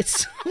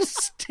 It's so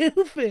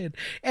stupid.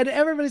 And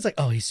everybody's like,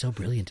 oh, he's so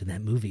brilliant in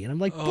that movie. And I'm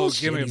like,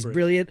 bullshit, he's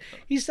brilliant.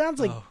 He sounds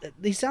like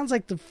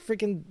the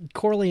freaking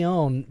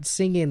Corleone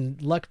singing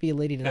luck be a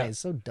lady tonight. It's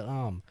so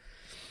dumb.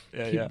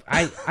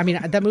 I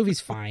mean, that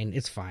movie's fine.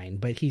 It's fine,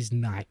 but he's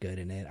not good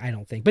in it, I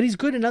don't think. But he's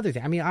good in other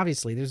things. I mean,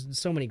 obviously, there's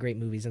so many great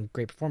movies and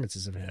great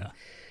performances of him.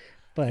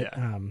 But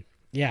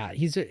Yeah,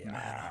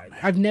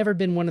 I've never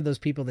been one of those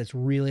people that's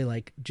really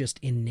like just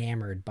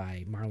enamored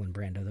by Marlon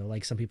Brando, though.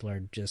 Like some people are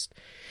just,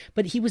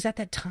 but he was at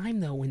that time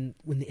though when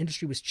the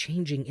industry was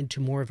changing into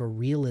more of a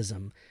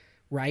realism,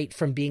 right?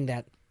 From being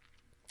that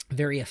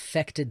very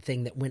affected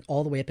thing that went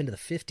all the way up into the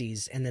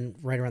 50s, and then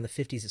right around the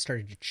 50s it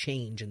started to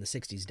change, in the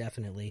 60s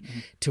definitely,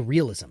 to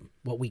realism,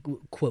 what we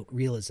quote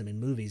realism in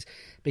movies,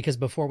 because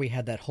before we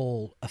had that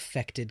whole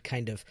affected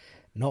kind of,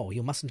 no,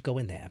 you mustn't go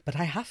in there, but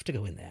I have to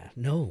go in there,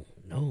 no,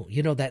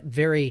 that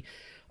very,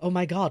 oh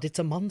my god, it's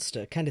a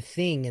monster kind of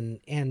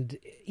thing, and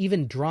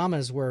even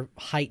dramas were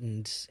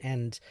heightened,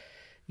 and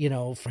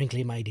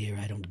frankly, my dear,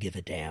 I don't give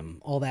a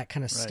damn, all that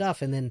kind of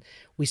stuff. And then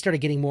we started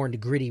getting more into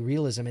gritty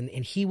realism, and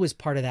he was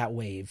part of that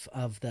wave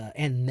of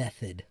and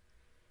method,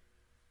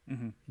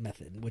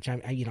 which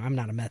I'm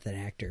not a method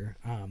actor.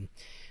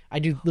 I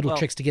do little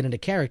tricks to get into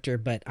character,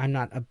 but I'm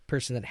not a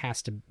person that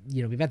has to,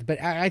 be method.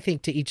 But I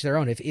think to each their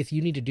own. If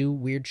you need to do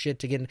weird shit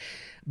to get in,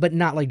 but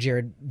not like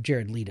Jared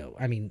Leto.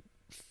 I mean,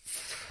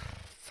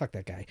 fuck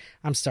that guy.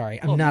 I'm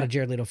sorry. I'm not a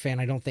Jared Leto fan.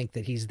 I don't think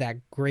that he's that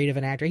great of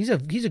an actor. He's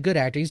a good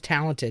actor. He's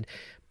talented,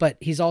 but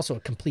he's also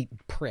a complete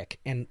prick.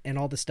 And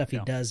all the stuff he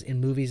does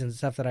in movies and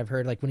stuff that I've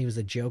heard, like when he was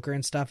the Joker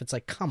and stuff, it's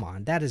like, come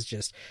on, that is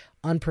just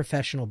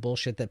unprofessional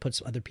bullshit that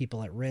puts other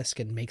people at risk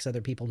and makes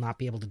other people not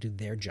be able to do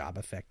their job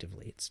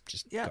effectively. It's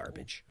just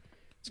garbage.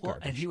 It's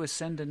garbage. And he was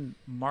sending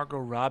Margot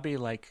Robbie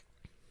like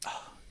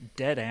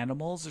dead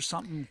animals or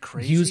something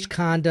crazy. Used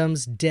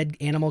condoms, dead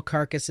animal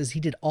carcasses. He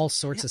did all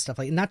sorts of stuff,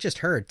 like not just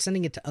her,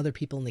 sending it to other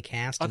people in the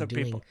cast,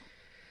 people.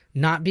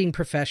 Not being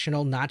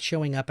professional, not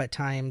showing up at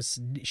times,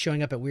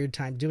 showing up at weird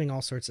times, doing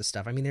all sorts of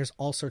stuff. I mean, there's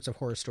all sorts of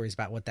horror stories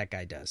about what that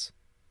guy does.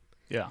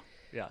 Yeah.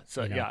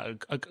 So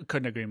I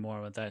couldn't agree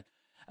more with that.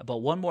 But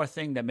one more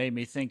thing that made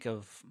me think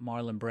of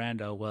Marlon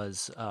Brando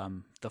was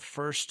the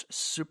first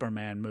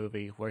Superman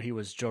movie where he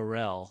was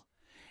Jor-El.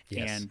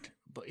 Yes.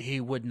 But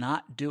he would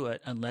not do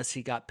it unless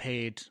he got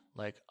paid,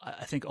 like,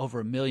 I think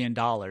over $1 million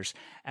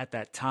at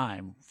that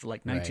time, for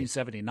like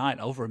 1979,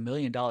 over $1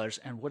 million.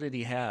 And what did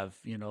he have?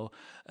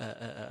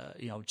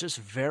 Just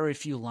very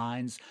few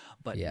lines.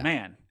 But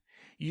man,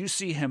 you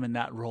see him in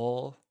that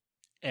role,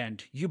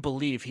 and you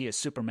believe he is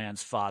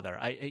Superman's father.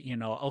 I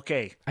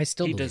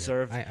still believe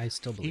it. I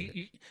still believe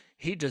it.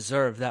 He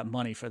deserved that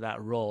money for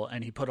that role,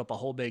 and he put up a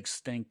whole big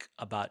stink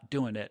about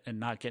doing it and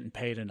not getting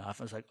paid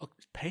enough. I was like, oh,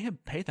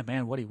 pay the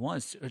man what he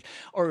wants,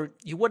 or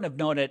you wouldn't have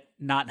known it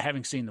not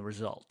having seen the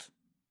result,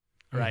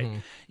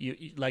 right?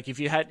 You like if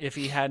he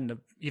hadn't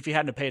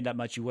paid that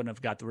much, you wouldn't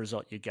have got the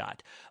result you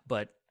got.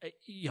 But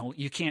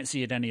you can't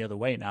see it any other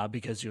way now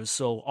because he was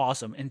so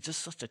awesome and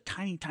just such a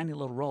tiny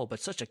little role, but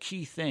such a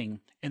key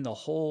thing in the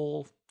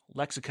whole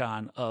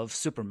lexicon of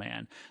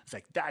Superman. It's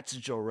like, that's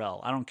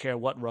Jor-El. I don't care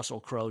what Russell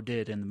Crowe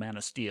did in The Man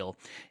of Steel.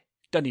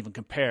 Doesn't even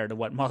compare to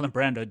what Marlon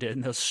Brando did in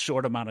this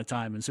short amount of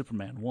time in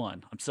Superman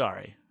 1. I'm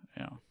sorry.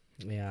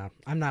 Yeah,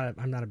 I'm not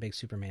a big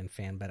Superman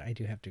fan, but I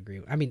do have to agree.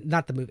 I mean,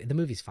 not the movie. The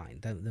movie's fine.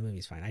 The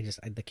movie's fine.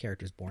 The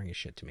character's boring as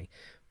shit to me.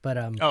 But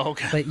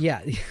okay. But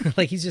yeah,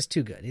 like he's just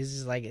too good. He's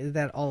just like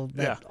all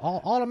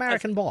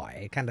American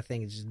boy kind of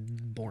thing. Is just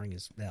boring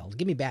as hell.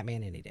 Give me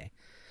Batman any day.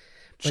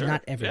 But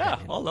not every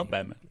Batman I love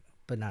Batman.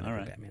 But not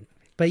every Batman movie.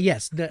 But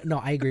yes, no,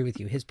 I agree with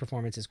you. His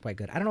performance is quite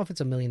good. I don't know if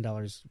it's $1 million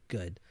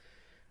good.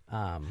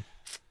 I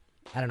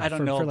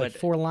don't know. For like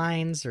 4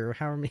 lines or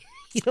however many,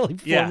 4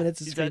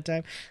 minutes of screen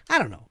time. I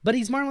don't know. But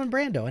he's Marlon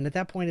Brando, and at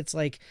that point, it's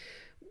like,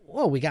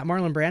 whoa, we got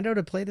Marlon Brando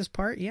to play this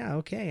part? Yeah,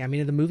 okay. I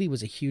mean, the movie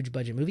was a huge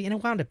budget movie, and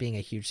it wound up being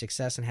a huge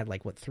success and had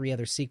 3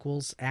 other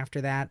sequels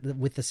after that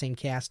with the same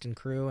cast and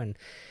crew. And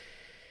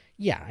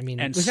yeah, I mean,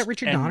 was that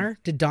Richard Donner?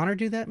 Did Donner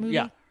do that movie?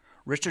 Yeah.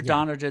 Richard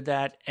Donner did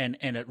that, and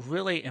it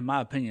really, in my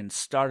opinion,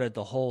 started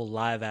the whole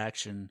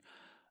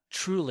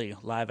truly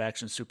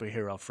live-action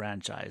superhero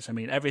franchise. I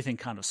mean, everything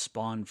kind of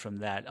spawned from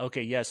that.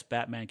 Okay, yes,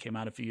 Batman came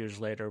out a few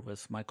years later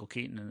with Michael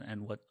Keaton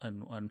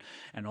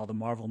and all the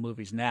Marvel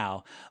movies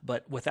now,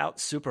 but without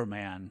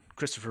Superman,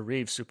 Christopher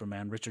Reeve's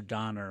Superman, Richard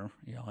Donner,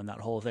 and that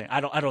whole thing, I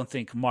don't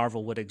think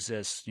Marvel would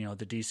exist. The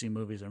DC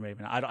movies, or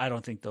maybe not. I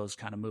don't think those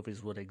kind of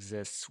movies would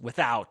exist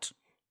without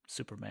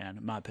Superman,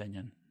 in my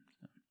opinion.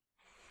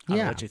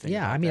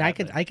 I mean, I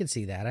could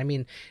see that. I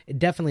mean,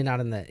 definitely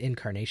not in the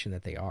incarnation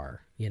that they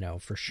are,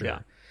 for sure. Yeah.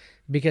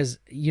 Because,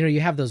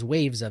 you have those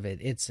waves of it.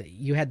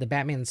 You had the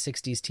Batman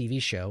 60s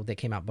TV show that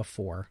came out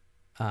before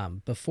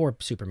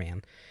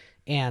Superman,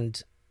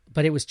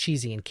 but it was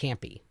cheesy and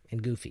campy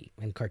and goofy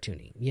and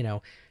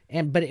cartoony,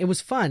 but it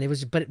was fun.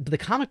 But the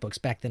comic books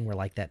back then were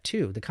like that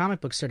too. The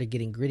comic books started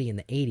getting gritty in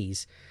the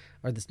 80s,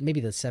 or maybe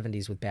the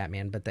 70s with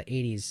Batman, but the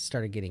 80s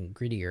started getting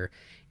grittier.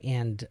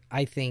 And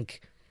I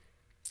think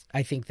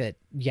that,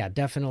 yeah,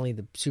 definitely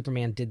the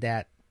Superman did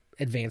that,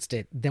 advanced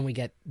it. Then we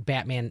get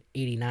Batman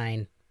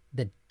 89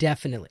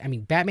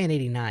 Batman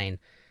 89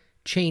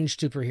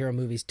 changed superhero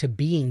movies to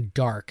being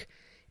dark,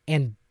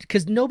 and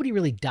because nobody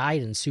really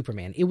died in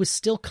Superman. It was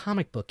still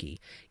comic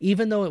booky.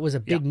 Even though it was a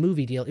big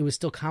movie deal, it was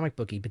still comic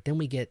booky. But then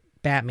we get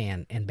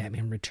Batman and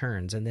Batman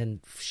Returns, and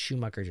then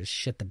Schumacher just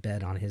shit the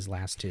bed on his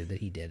last 2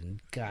 that he did. And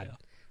God,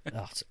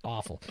 Oh, it's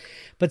awful.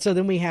 But so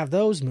then we have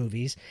those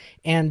movies,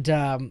 and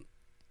then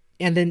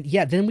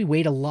we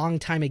wait a long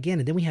time again,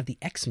 and then we have the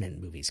X-Men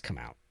movies come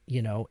out,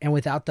 and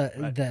without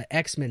the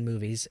X-Men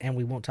movies, and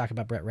we won't talk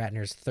about Brett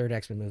Ratner's third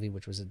X-Men movie,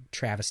 which was a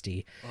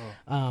travesty.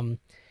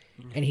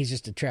 And he's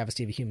just a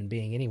travesty of a human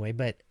being anyway,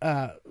 but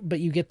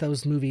you get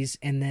those movies,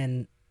 and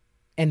then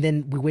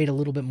we wait a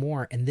little bit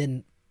more, and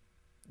then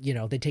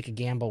they take a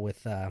gamble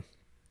with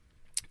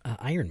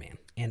Iron Man,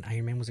 and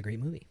Iron Man was a great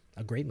movie.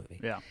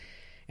 Yeah.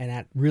 And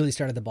that really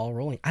started the ball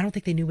rolling. I don't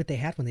think they knew what they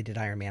had when they did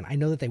Iron Man. I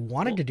know that they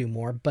wanted to do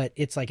more, but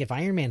it's like if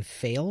Iron Man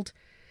failed,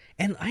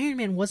 and Iron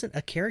Man wasn't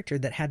a character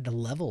that had the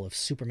level of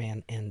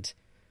Superman and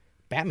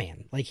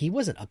Batman. Like, he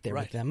wasn't up there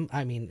with them.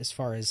 I mean, as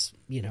far as,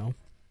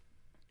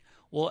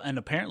 Well, and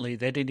apparently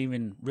they didn't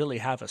even really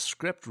have a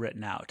script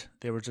written out.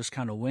 They were just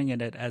kind of winging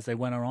it as they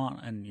went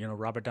along. And,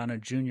 Robert Downey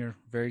Jr.,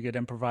 very good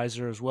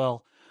improviser as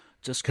well,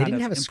 just kind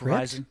of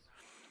improvising.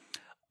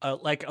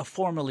 Like a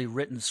formally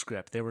written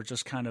script. They were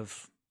just kind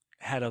of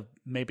had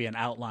maybe an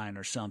outline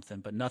or something,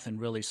 but nothing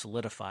really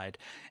solidified.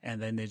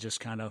 And then they just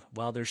kind of,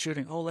 while they're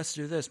shooting, let's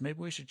do this. Maybe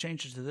we should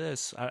change it to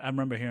this. I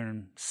remember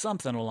hearing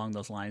something along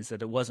those lines,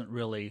 that it wasn't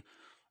really,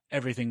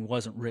 everything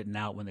wasn't written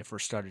out when they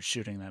first started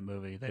shooting that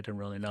movie. They didn't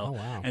really know. Oh,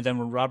 wow. And then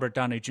when Robert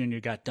Downey Jr.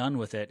 got done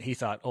with it, he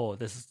thought,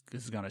 this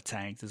is going to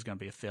tank. This is going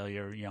to be a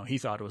failure. He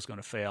thought it was going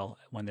to fail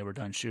when they were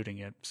done shooting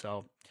it.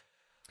 So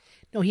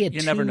no, he had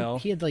never know.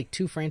 He had like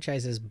two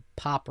franchises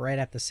pop right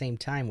at the same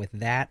time with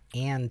that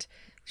and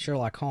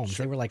Sherlock Holmes.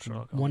 They were like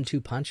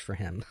 1-2 punch for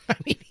him. I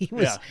mean, he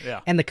was,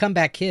 and the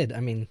Comeback Kid.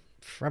 I mean,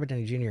 Robert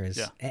Downey Jr.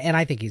 is, and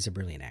I think he's a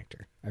brilliant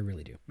actor. I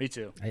really do. Me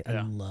too.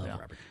 I love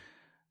Robert.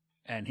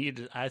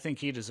 And I think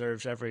he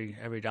deserves every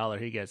dollar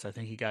he gets. I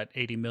think he got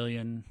 $80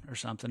 million or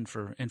something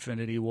for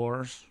Infinity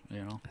Wars.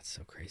 That's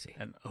so crazy.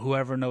 And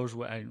whoever knows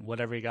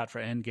whatever he got for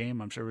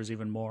Endgame, I'm sure it was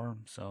even more.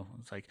 So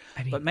it's like,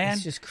 I mean, but man,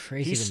 it's just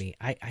crazy to me.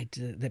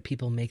 That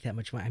people make that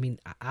much money. I mean,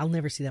 I'll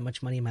never see that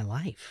much money in my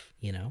life.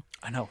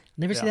 I know.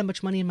 Never see that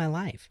much money in my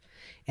life,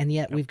 and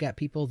yet we've got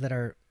people that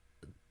are,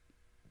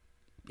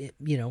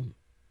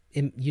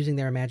 using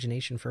their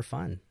imagination for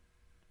fun.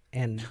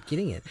 And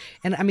getting it,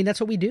 and I mean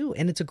that's what we do,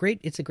 and it's a great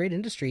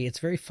industry. It's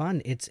very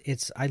fun.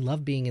 I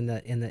love being in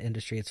the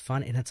industry. It's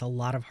fun, and it's a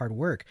lot of hard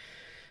work.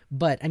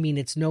 But I mean,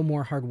 it's no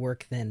more hard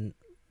work than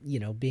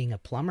being a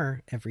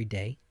plumber every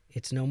day.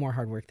 It's no more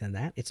hard work than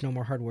that. It's no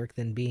more hard work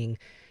than being,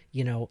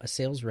 a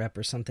sales rep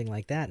or something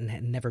like that,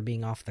 and never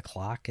being off the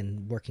clock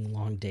and working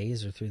long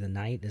days or through the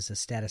night as a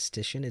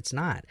statistician. It's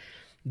not.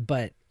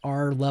 But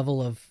our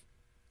level of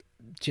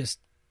just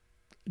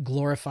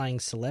glorifying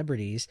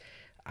celebrities,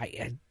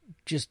 I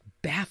just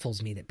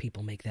baffles me that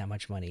people make that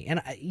much money. And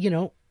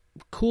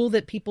cool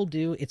that people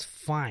do, it's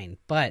fine,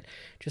 but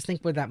just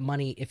think with that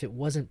money, if it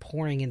wasn't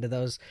pouring into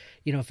those,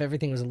 if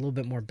everything was a little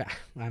bit more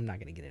I'm not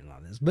going to get into all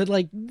this, but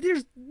like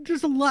there's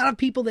a lot of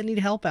people that need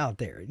help out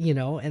there,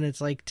 and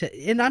it's like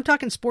and I'm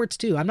talking sports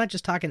too. I'm not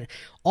just talking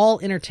all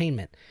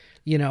entertainment,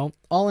 and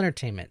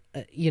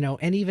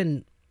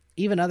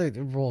even other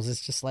roles.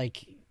 It's just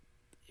like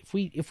if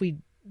we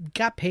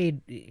got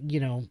paid,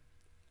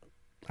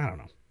 I don't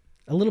know,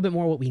 a little bit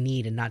more what we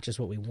need and not just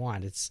what we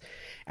want. It's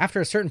after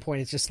a certain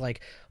point, it's just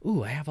like,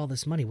 ooh, I have all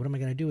this money. What am I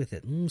going to do with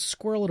it?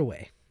 Squirrel it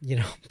away,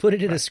 put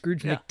it in a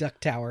Scrooge McDuck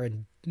tower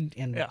and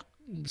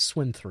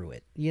swim through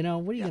it. What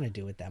are you going to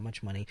do with that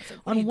much money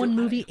on one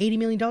movie? $80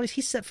 million.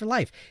 He's set for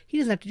life. He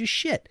doesn't have to do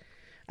shit.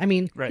 I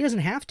mean, he doesn't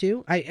have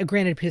to.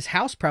 Granted, his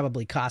house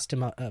probably cost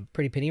him a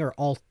pretty penny, or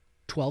all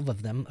 12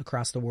 of them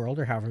across the world,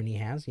 or however many he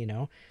has,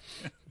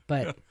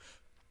 but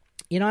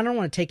I don't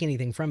want to take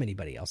anything from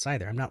anybody else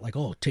either. I'm not like,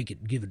 take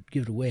it, give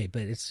it away.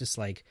 But it's just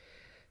like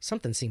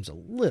something seems a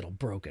little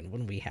broken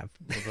when we have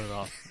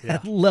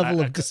that level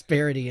of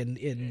disparity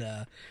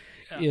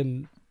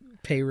in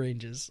pay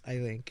ranges. I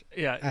think.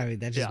 Yeah. I mean,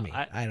 that's just me.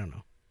 I don't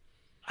know.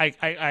 I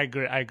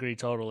agree. I agree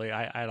totally.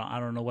 I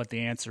don't know what the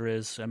answer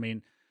is. I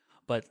mean,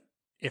 but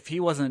if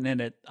he wasn't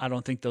in it, I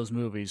don't think those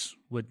movies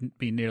would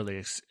be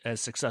nearly as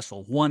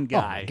successful. One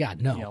guy,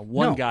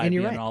 one guy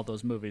being in all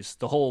those movies,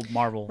 the whole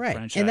Marvel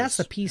franchise. And that's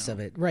the piece of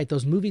it, right?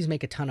 Those movies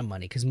make a ton of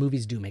money because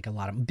movies do make a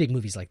lot of big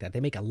movies like that. They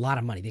make a lot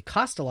of money. They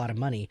cost a lot of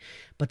money,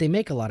 but they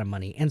make a lot of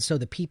money. And so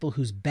the people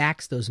whose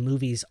backs those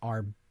movies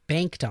are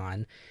banked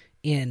on,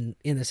 in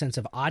the sense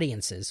of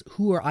audiences,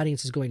 who are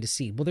audiences going to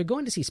see? Well, they're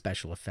going to see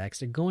special effects.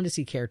 They're going to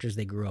see characters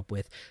they grew up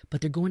with, but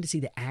they're going to see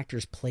the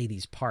actors play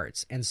these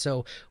parts. And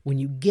so when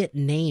you get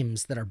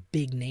names that are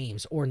big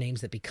names or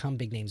names that become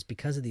big names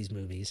because of these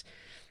movies,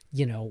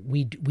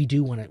 we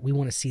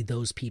want to see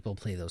those people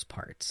play those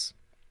parts.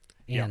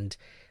 And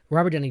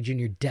Robert Downey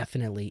Jr.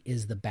 definitely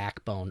is the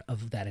backbone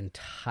of that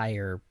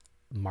entire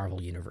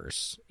Marvel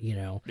universe,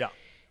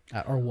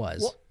 or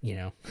was,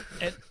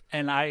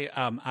 And I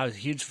was a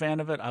huge fan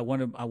of it. I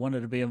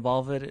wanted to be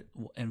involved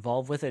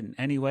with it in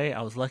any way.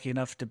 I was lucky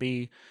enough to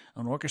be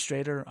an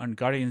orchestrator on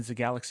Guardians of the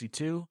Galaxy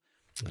 2.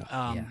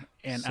 And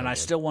I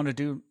still want to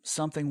do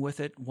something with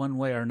it one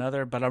way or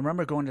another. But I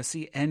remember going to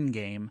see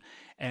Endgame,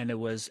 and it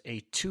was a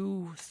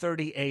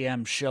 2:30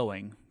 a.m.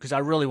 showing because I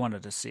really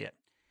wanted to see it.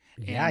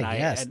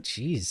 Yeah,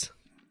 jeez.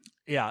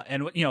 Yeah,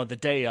 and the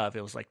day of,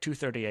 it was like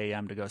 2:30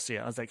 a.m. to go see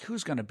it. I was like,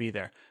 who's going to be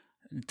there?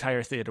 The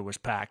entire theater was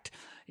packed.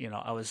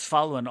 I was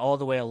following all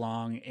the way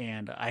along,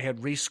 and I had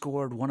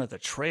rescored one of the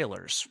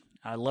trailers.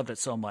 I loved it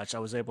so much. I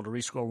was able to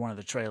rescore one of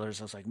the trailers.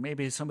 I was like,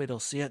 maybe somebody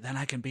will see it, then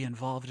I can be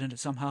involved in it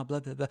somehow,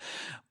 blah, blah, blah.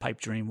 Pipe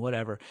dream,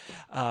 whatever.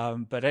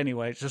 But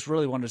anyway, just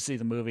really wanted to see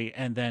the movie.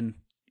 And then,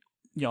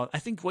 I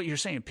think what you're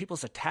saying,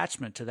 people's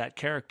attachment to that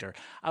character.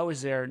 I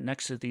was there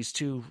next to these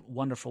two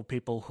wonderful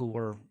people who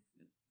were,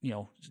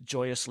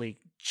 joyously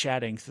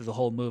chatting through the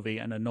whole movie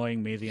and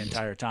annoying me the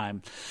entire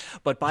time.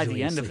 But by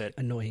the end of it,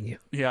 annoying you.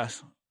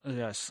 Yes.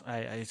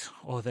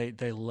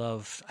 They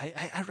love,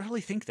 I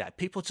really think that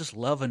people just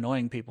love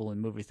annoying people in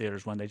movie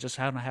theaters when they just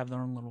have their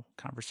own little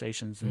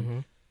conversations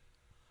and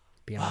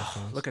be on their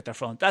phones. Look at their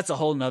phone. That's a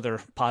whole nother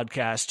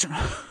podcast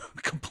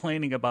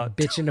complaining about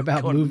bitching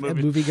about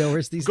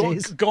moviegoers these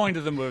days. Going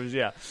to the movies,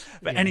 yeah.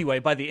 But anyway,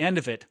 by the end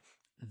of it,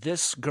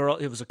 this girl,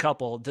 it was a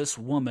couple, this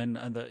woman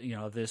and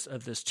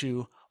this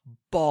two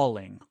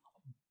bawling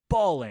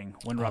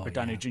when Robert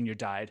Downey Jr.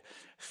 died.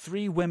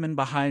 3 women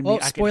behind me. Oh,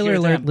 spoiler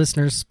alert,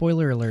 listeners!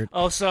 Spoiler alert.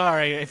 Oh,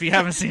 sorry if you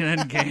haven't seen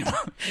Endgame.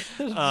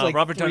 Like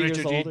Robert Downey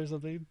Jr. old or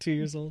something, 2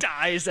 years old,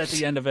 dies at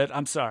the end of it.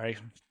 I'm sorry.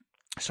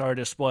 Sorry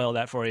to spoil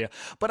that for you,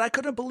 but I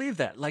couldn't believe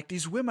that. Like,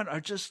 these women are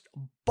just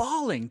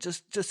bawling,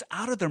 just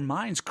out of their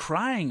minds,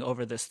 crying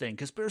over this thing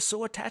because they're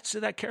so attached to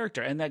that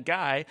character and that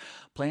guy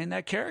playing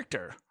that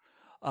character.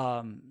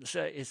 So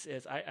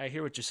I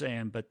hear what you're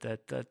saying, but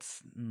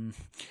that's.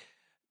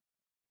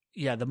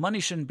 Yeah, the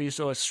money shouldn't be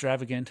so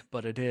extravagant,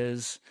 but it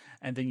is.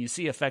 And then you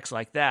see effects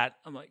like that.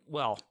 I'm like,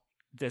 well,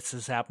 this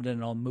has happened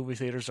in all movie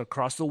theaters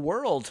across the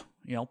world.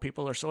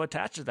 People are so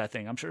attached to that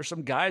thing. I'm sure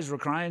some guys were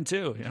crying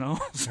too,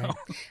 So. Right.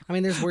 I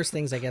mean, there's worse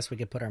things I guess we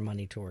could put our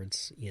money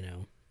towards,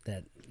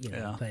 but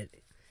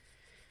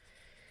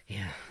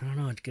yeah, I don't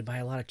know. It could buy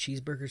a lot of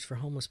cheeseburgers for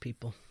homeless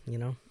people,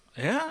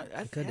 Yeah.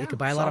 It could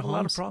buy a lot of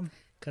homes.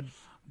 Could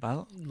buy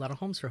a lot of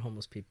homes for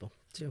homeless people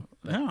too.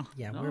 But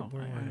we're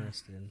more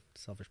interested in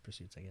selfish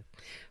pursuits, I guess.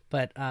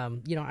 But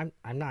I'm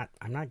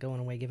not going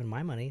away giving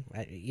my money.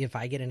 If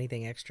I get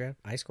anything extra,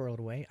 I squirrel it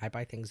away. I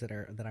buy things that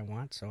I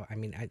want. So I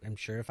mean, I'm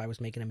sure if I was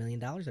making $1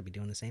 million, I'd be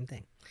doing the same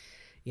thing.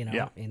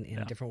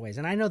 In different ways.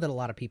 And I know that a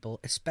lot of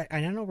people,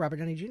 and I know Robert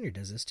Downey Jr.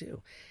 does this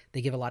too.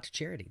 They give a lot to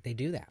charity. They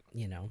do that,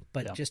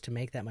 But just to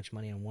make that much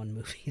money on one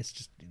movie is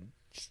just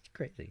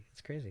crazy. It's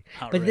crazy.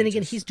 Outrageous. But then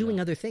again, he's doing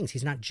other things.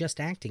 He's not just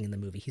acting in the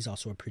movie. He's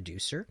also a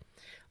producer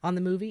on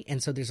the movie.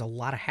 And so there's a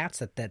lot of hats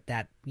that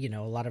a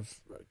lot of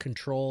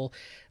control,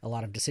 a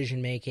lot of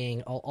decision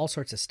making, all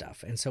sorts of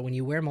stuff. And so when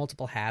you wear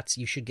multiple hats,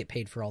 you should get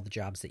paid for all the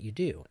jobs that you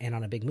do. And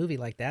on a big movie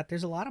like that,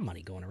 there's a lot of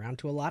money going around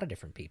to a lot of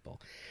different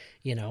people,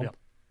 Yep.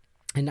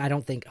 And I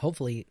don't think,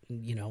 hopefully,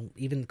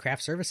 even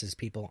craft services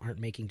people aren't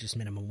making just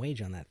minimum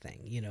wage on that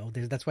thing.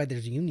 That's why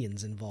there's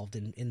unions involved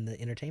in the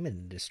entertainment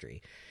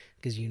industry,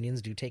 because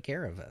unions do take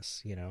care of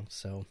us.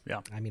 So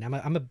yeah. I mean,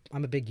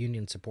 I'm a big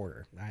union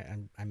supporter.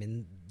 I'm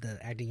in the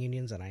acting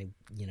unions, and I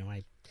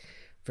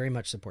very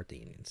much support the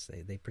unions.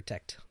 They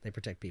protect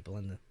people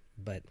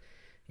but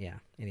yeah.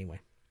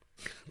 Anyway,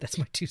 that's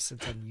my 2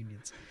 cents on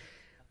unions.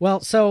 Well,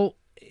 so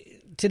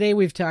today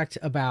we've talked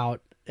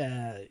about.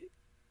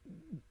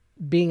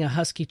 Being a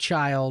husky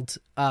child,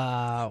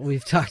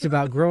 we've talked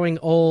about growing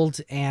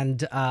old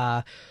and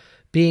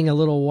being a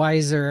little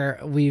wiser.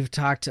 We've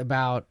talked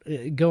about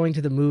going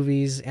to the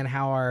movies and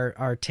how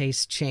our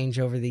tastes change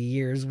over the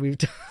years. We've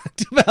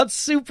talked about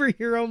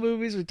superhero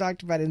movies. We've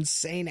talked about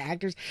insane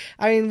actors.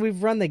 I mean,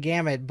 we've run the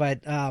gamut, but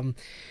I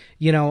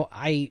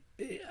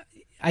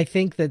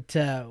think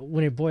that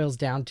when it boils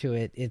down to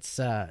it,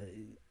 it's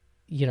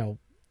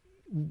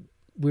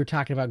we're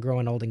talking about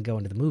growing old and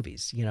going to the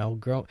movies,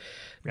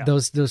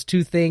 those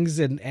 2 things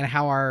and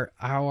how our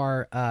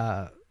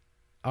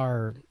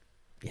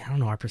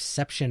our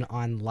perception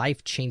on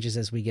life changes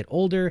as we get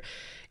older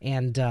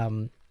and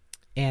the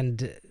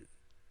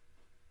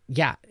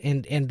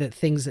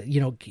things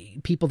that,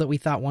 people that we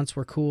thought once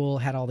were cool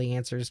had all the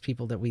answers,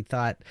 people that we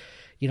thought,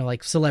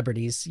 like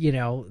celebrities,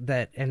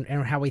 that, and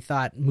how we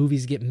thought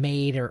movies get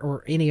made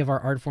or any of our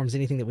art forms,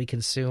 anything that we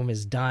consume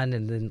is done.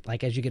 And then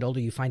like, as you get older,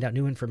 you find out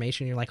new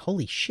information. You're like,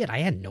 holy shit, I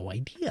had no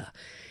idea.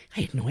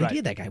 I had no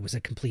idea that guy was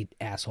a complete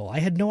asshole. I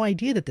had no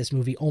idea that this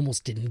movie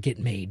almost didn't get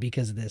made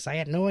because of this. I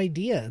had no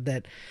idea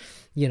that,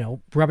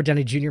 Robert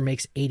Downey Jr.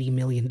 makes $80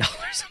 million a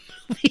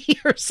movie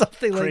or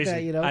something Crazy.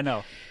 Like that, I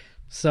know.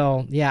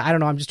 So, yeah, I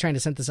don't know. I'm just trying to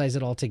synthesize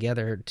it all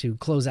together to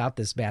close out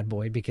this bad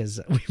boy because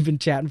we've been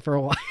chatting for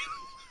a while.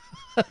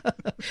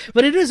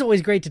 But it is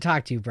always great to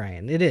talk to you,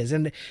 Brian. It is.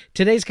 And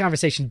today's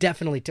conversation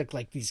definitely took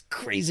like these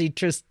crazy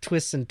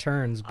twists and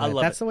turns. But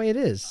that's the way it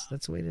is.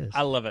 That's the way it is.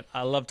 I love it.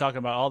 I love talking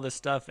about all this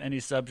stuff, any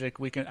subject.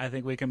 I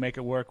think we can make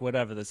it work,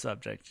 whatever the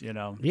subject,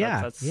 Yeah,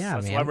 That's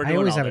man. why we're doing I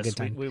always all have this. A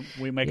good time.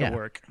 We make it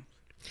work.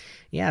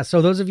 Yeah,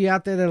 so those of you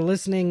out there that are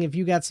listening, if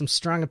you got some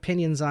strong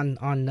opinions on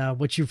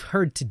what you've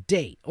heard to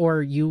date,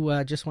 or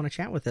you just want to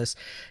chat with us,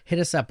 hit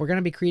us up. We're going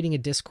to be creating a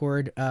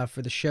Discord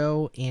for the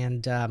show,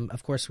 and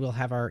of course, we'll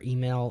have our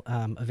email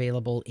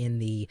available in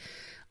the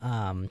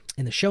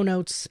show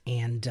notes.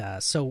 And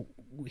so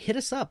hit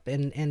us up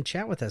and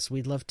chat with us.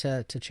 We'd love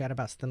to chat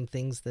about some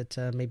things that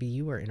maybe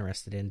you are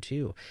interested in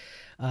too.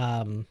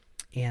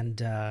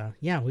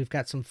 Yeah, we've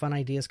got some fun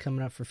ideas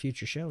coming up for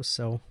future shows.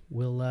 So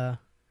we'll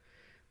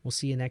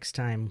see you next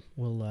time.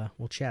 We'll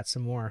chat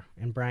some more.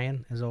 And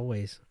Brian, as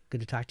always,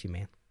 good to talk to you,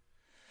 man.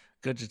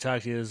 Good to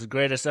talk to you. This is the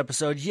greatest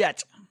episode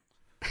yet.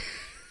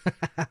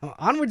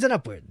 Onwards and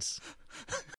upwards.